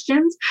some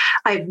questions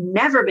I've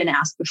never been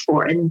asked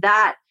before. And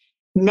that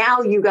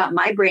now you got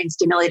my brain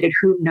stimulated.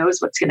 Who knows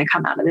what's going to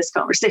come out of this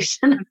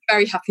conversation? I'm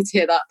very happy to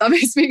hear that. That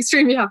makes me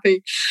extremely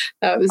happy.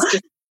 It was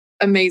just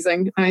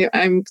amazing.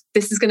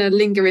 This is going to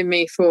linger in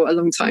me for a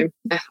long time.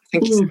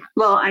 Thank you so much.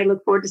 Well, I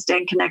look forward to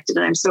staying connected,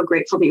 and I'm so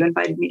grateful that you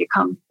invited me to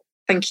come.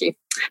 Thank you.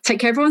 Take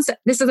care, everyone. So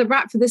this is a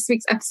wrap for this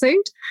week's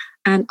episode,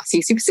 and I'll see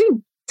you super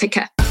soon. Take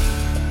care.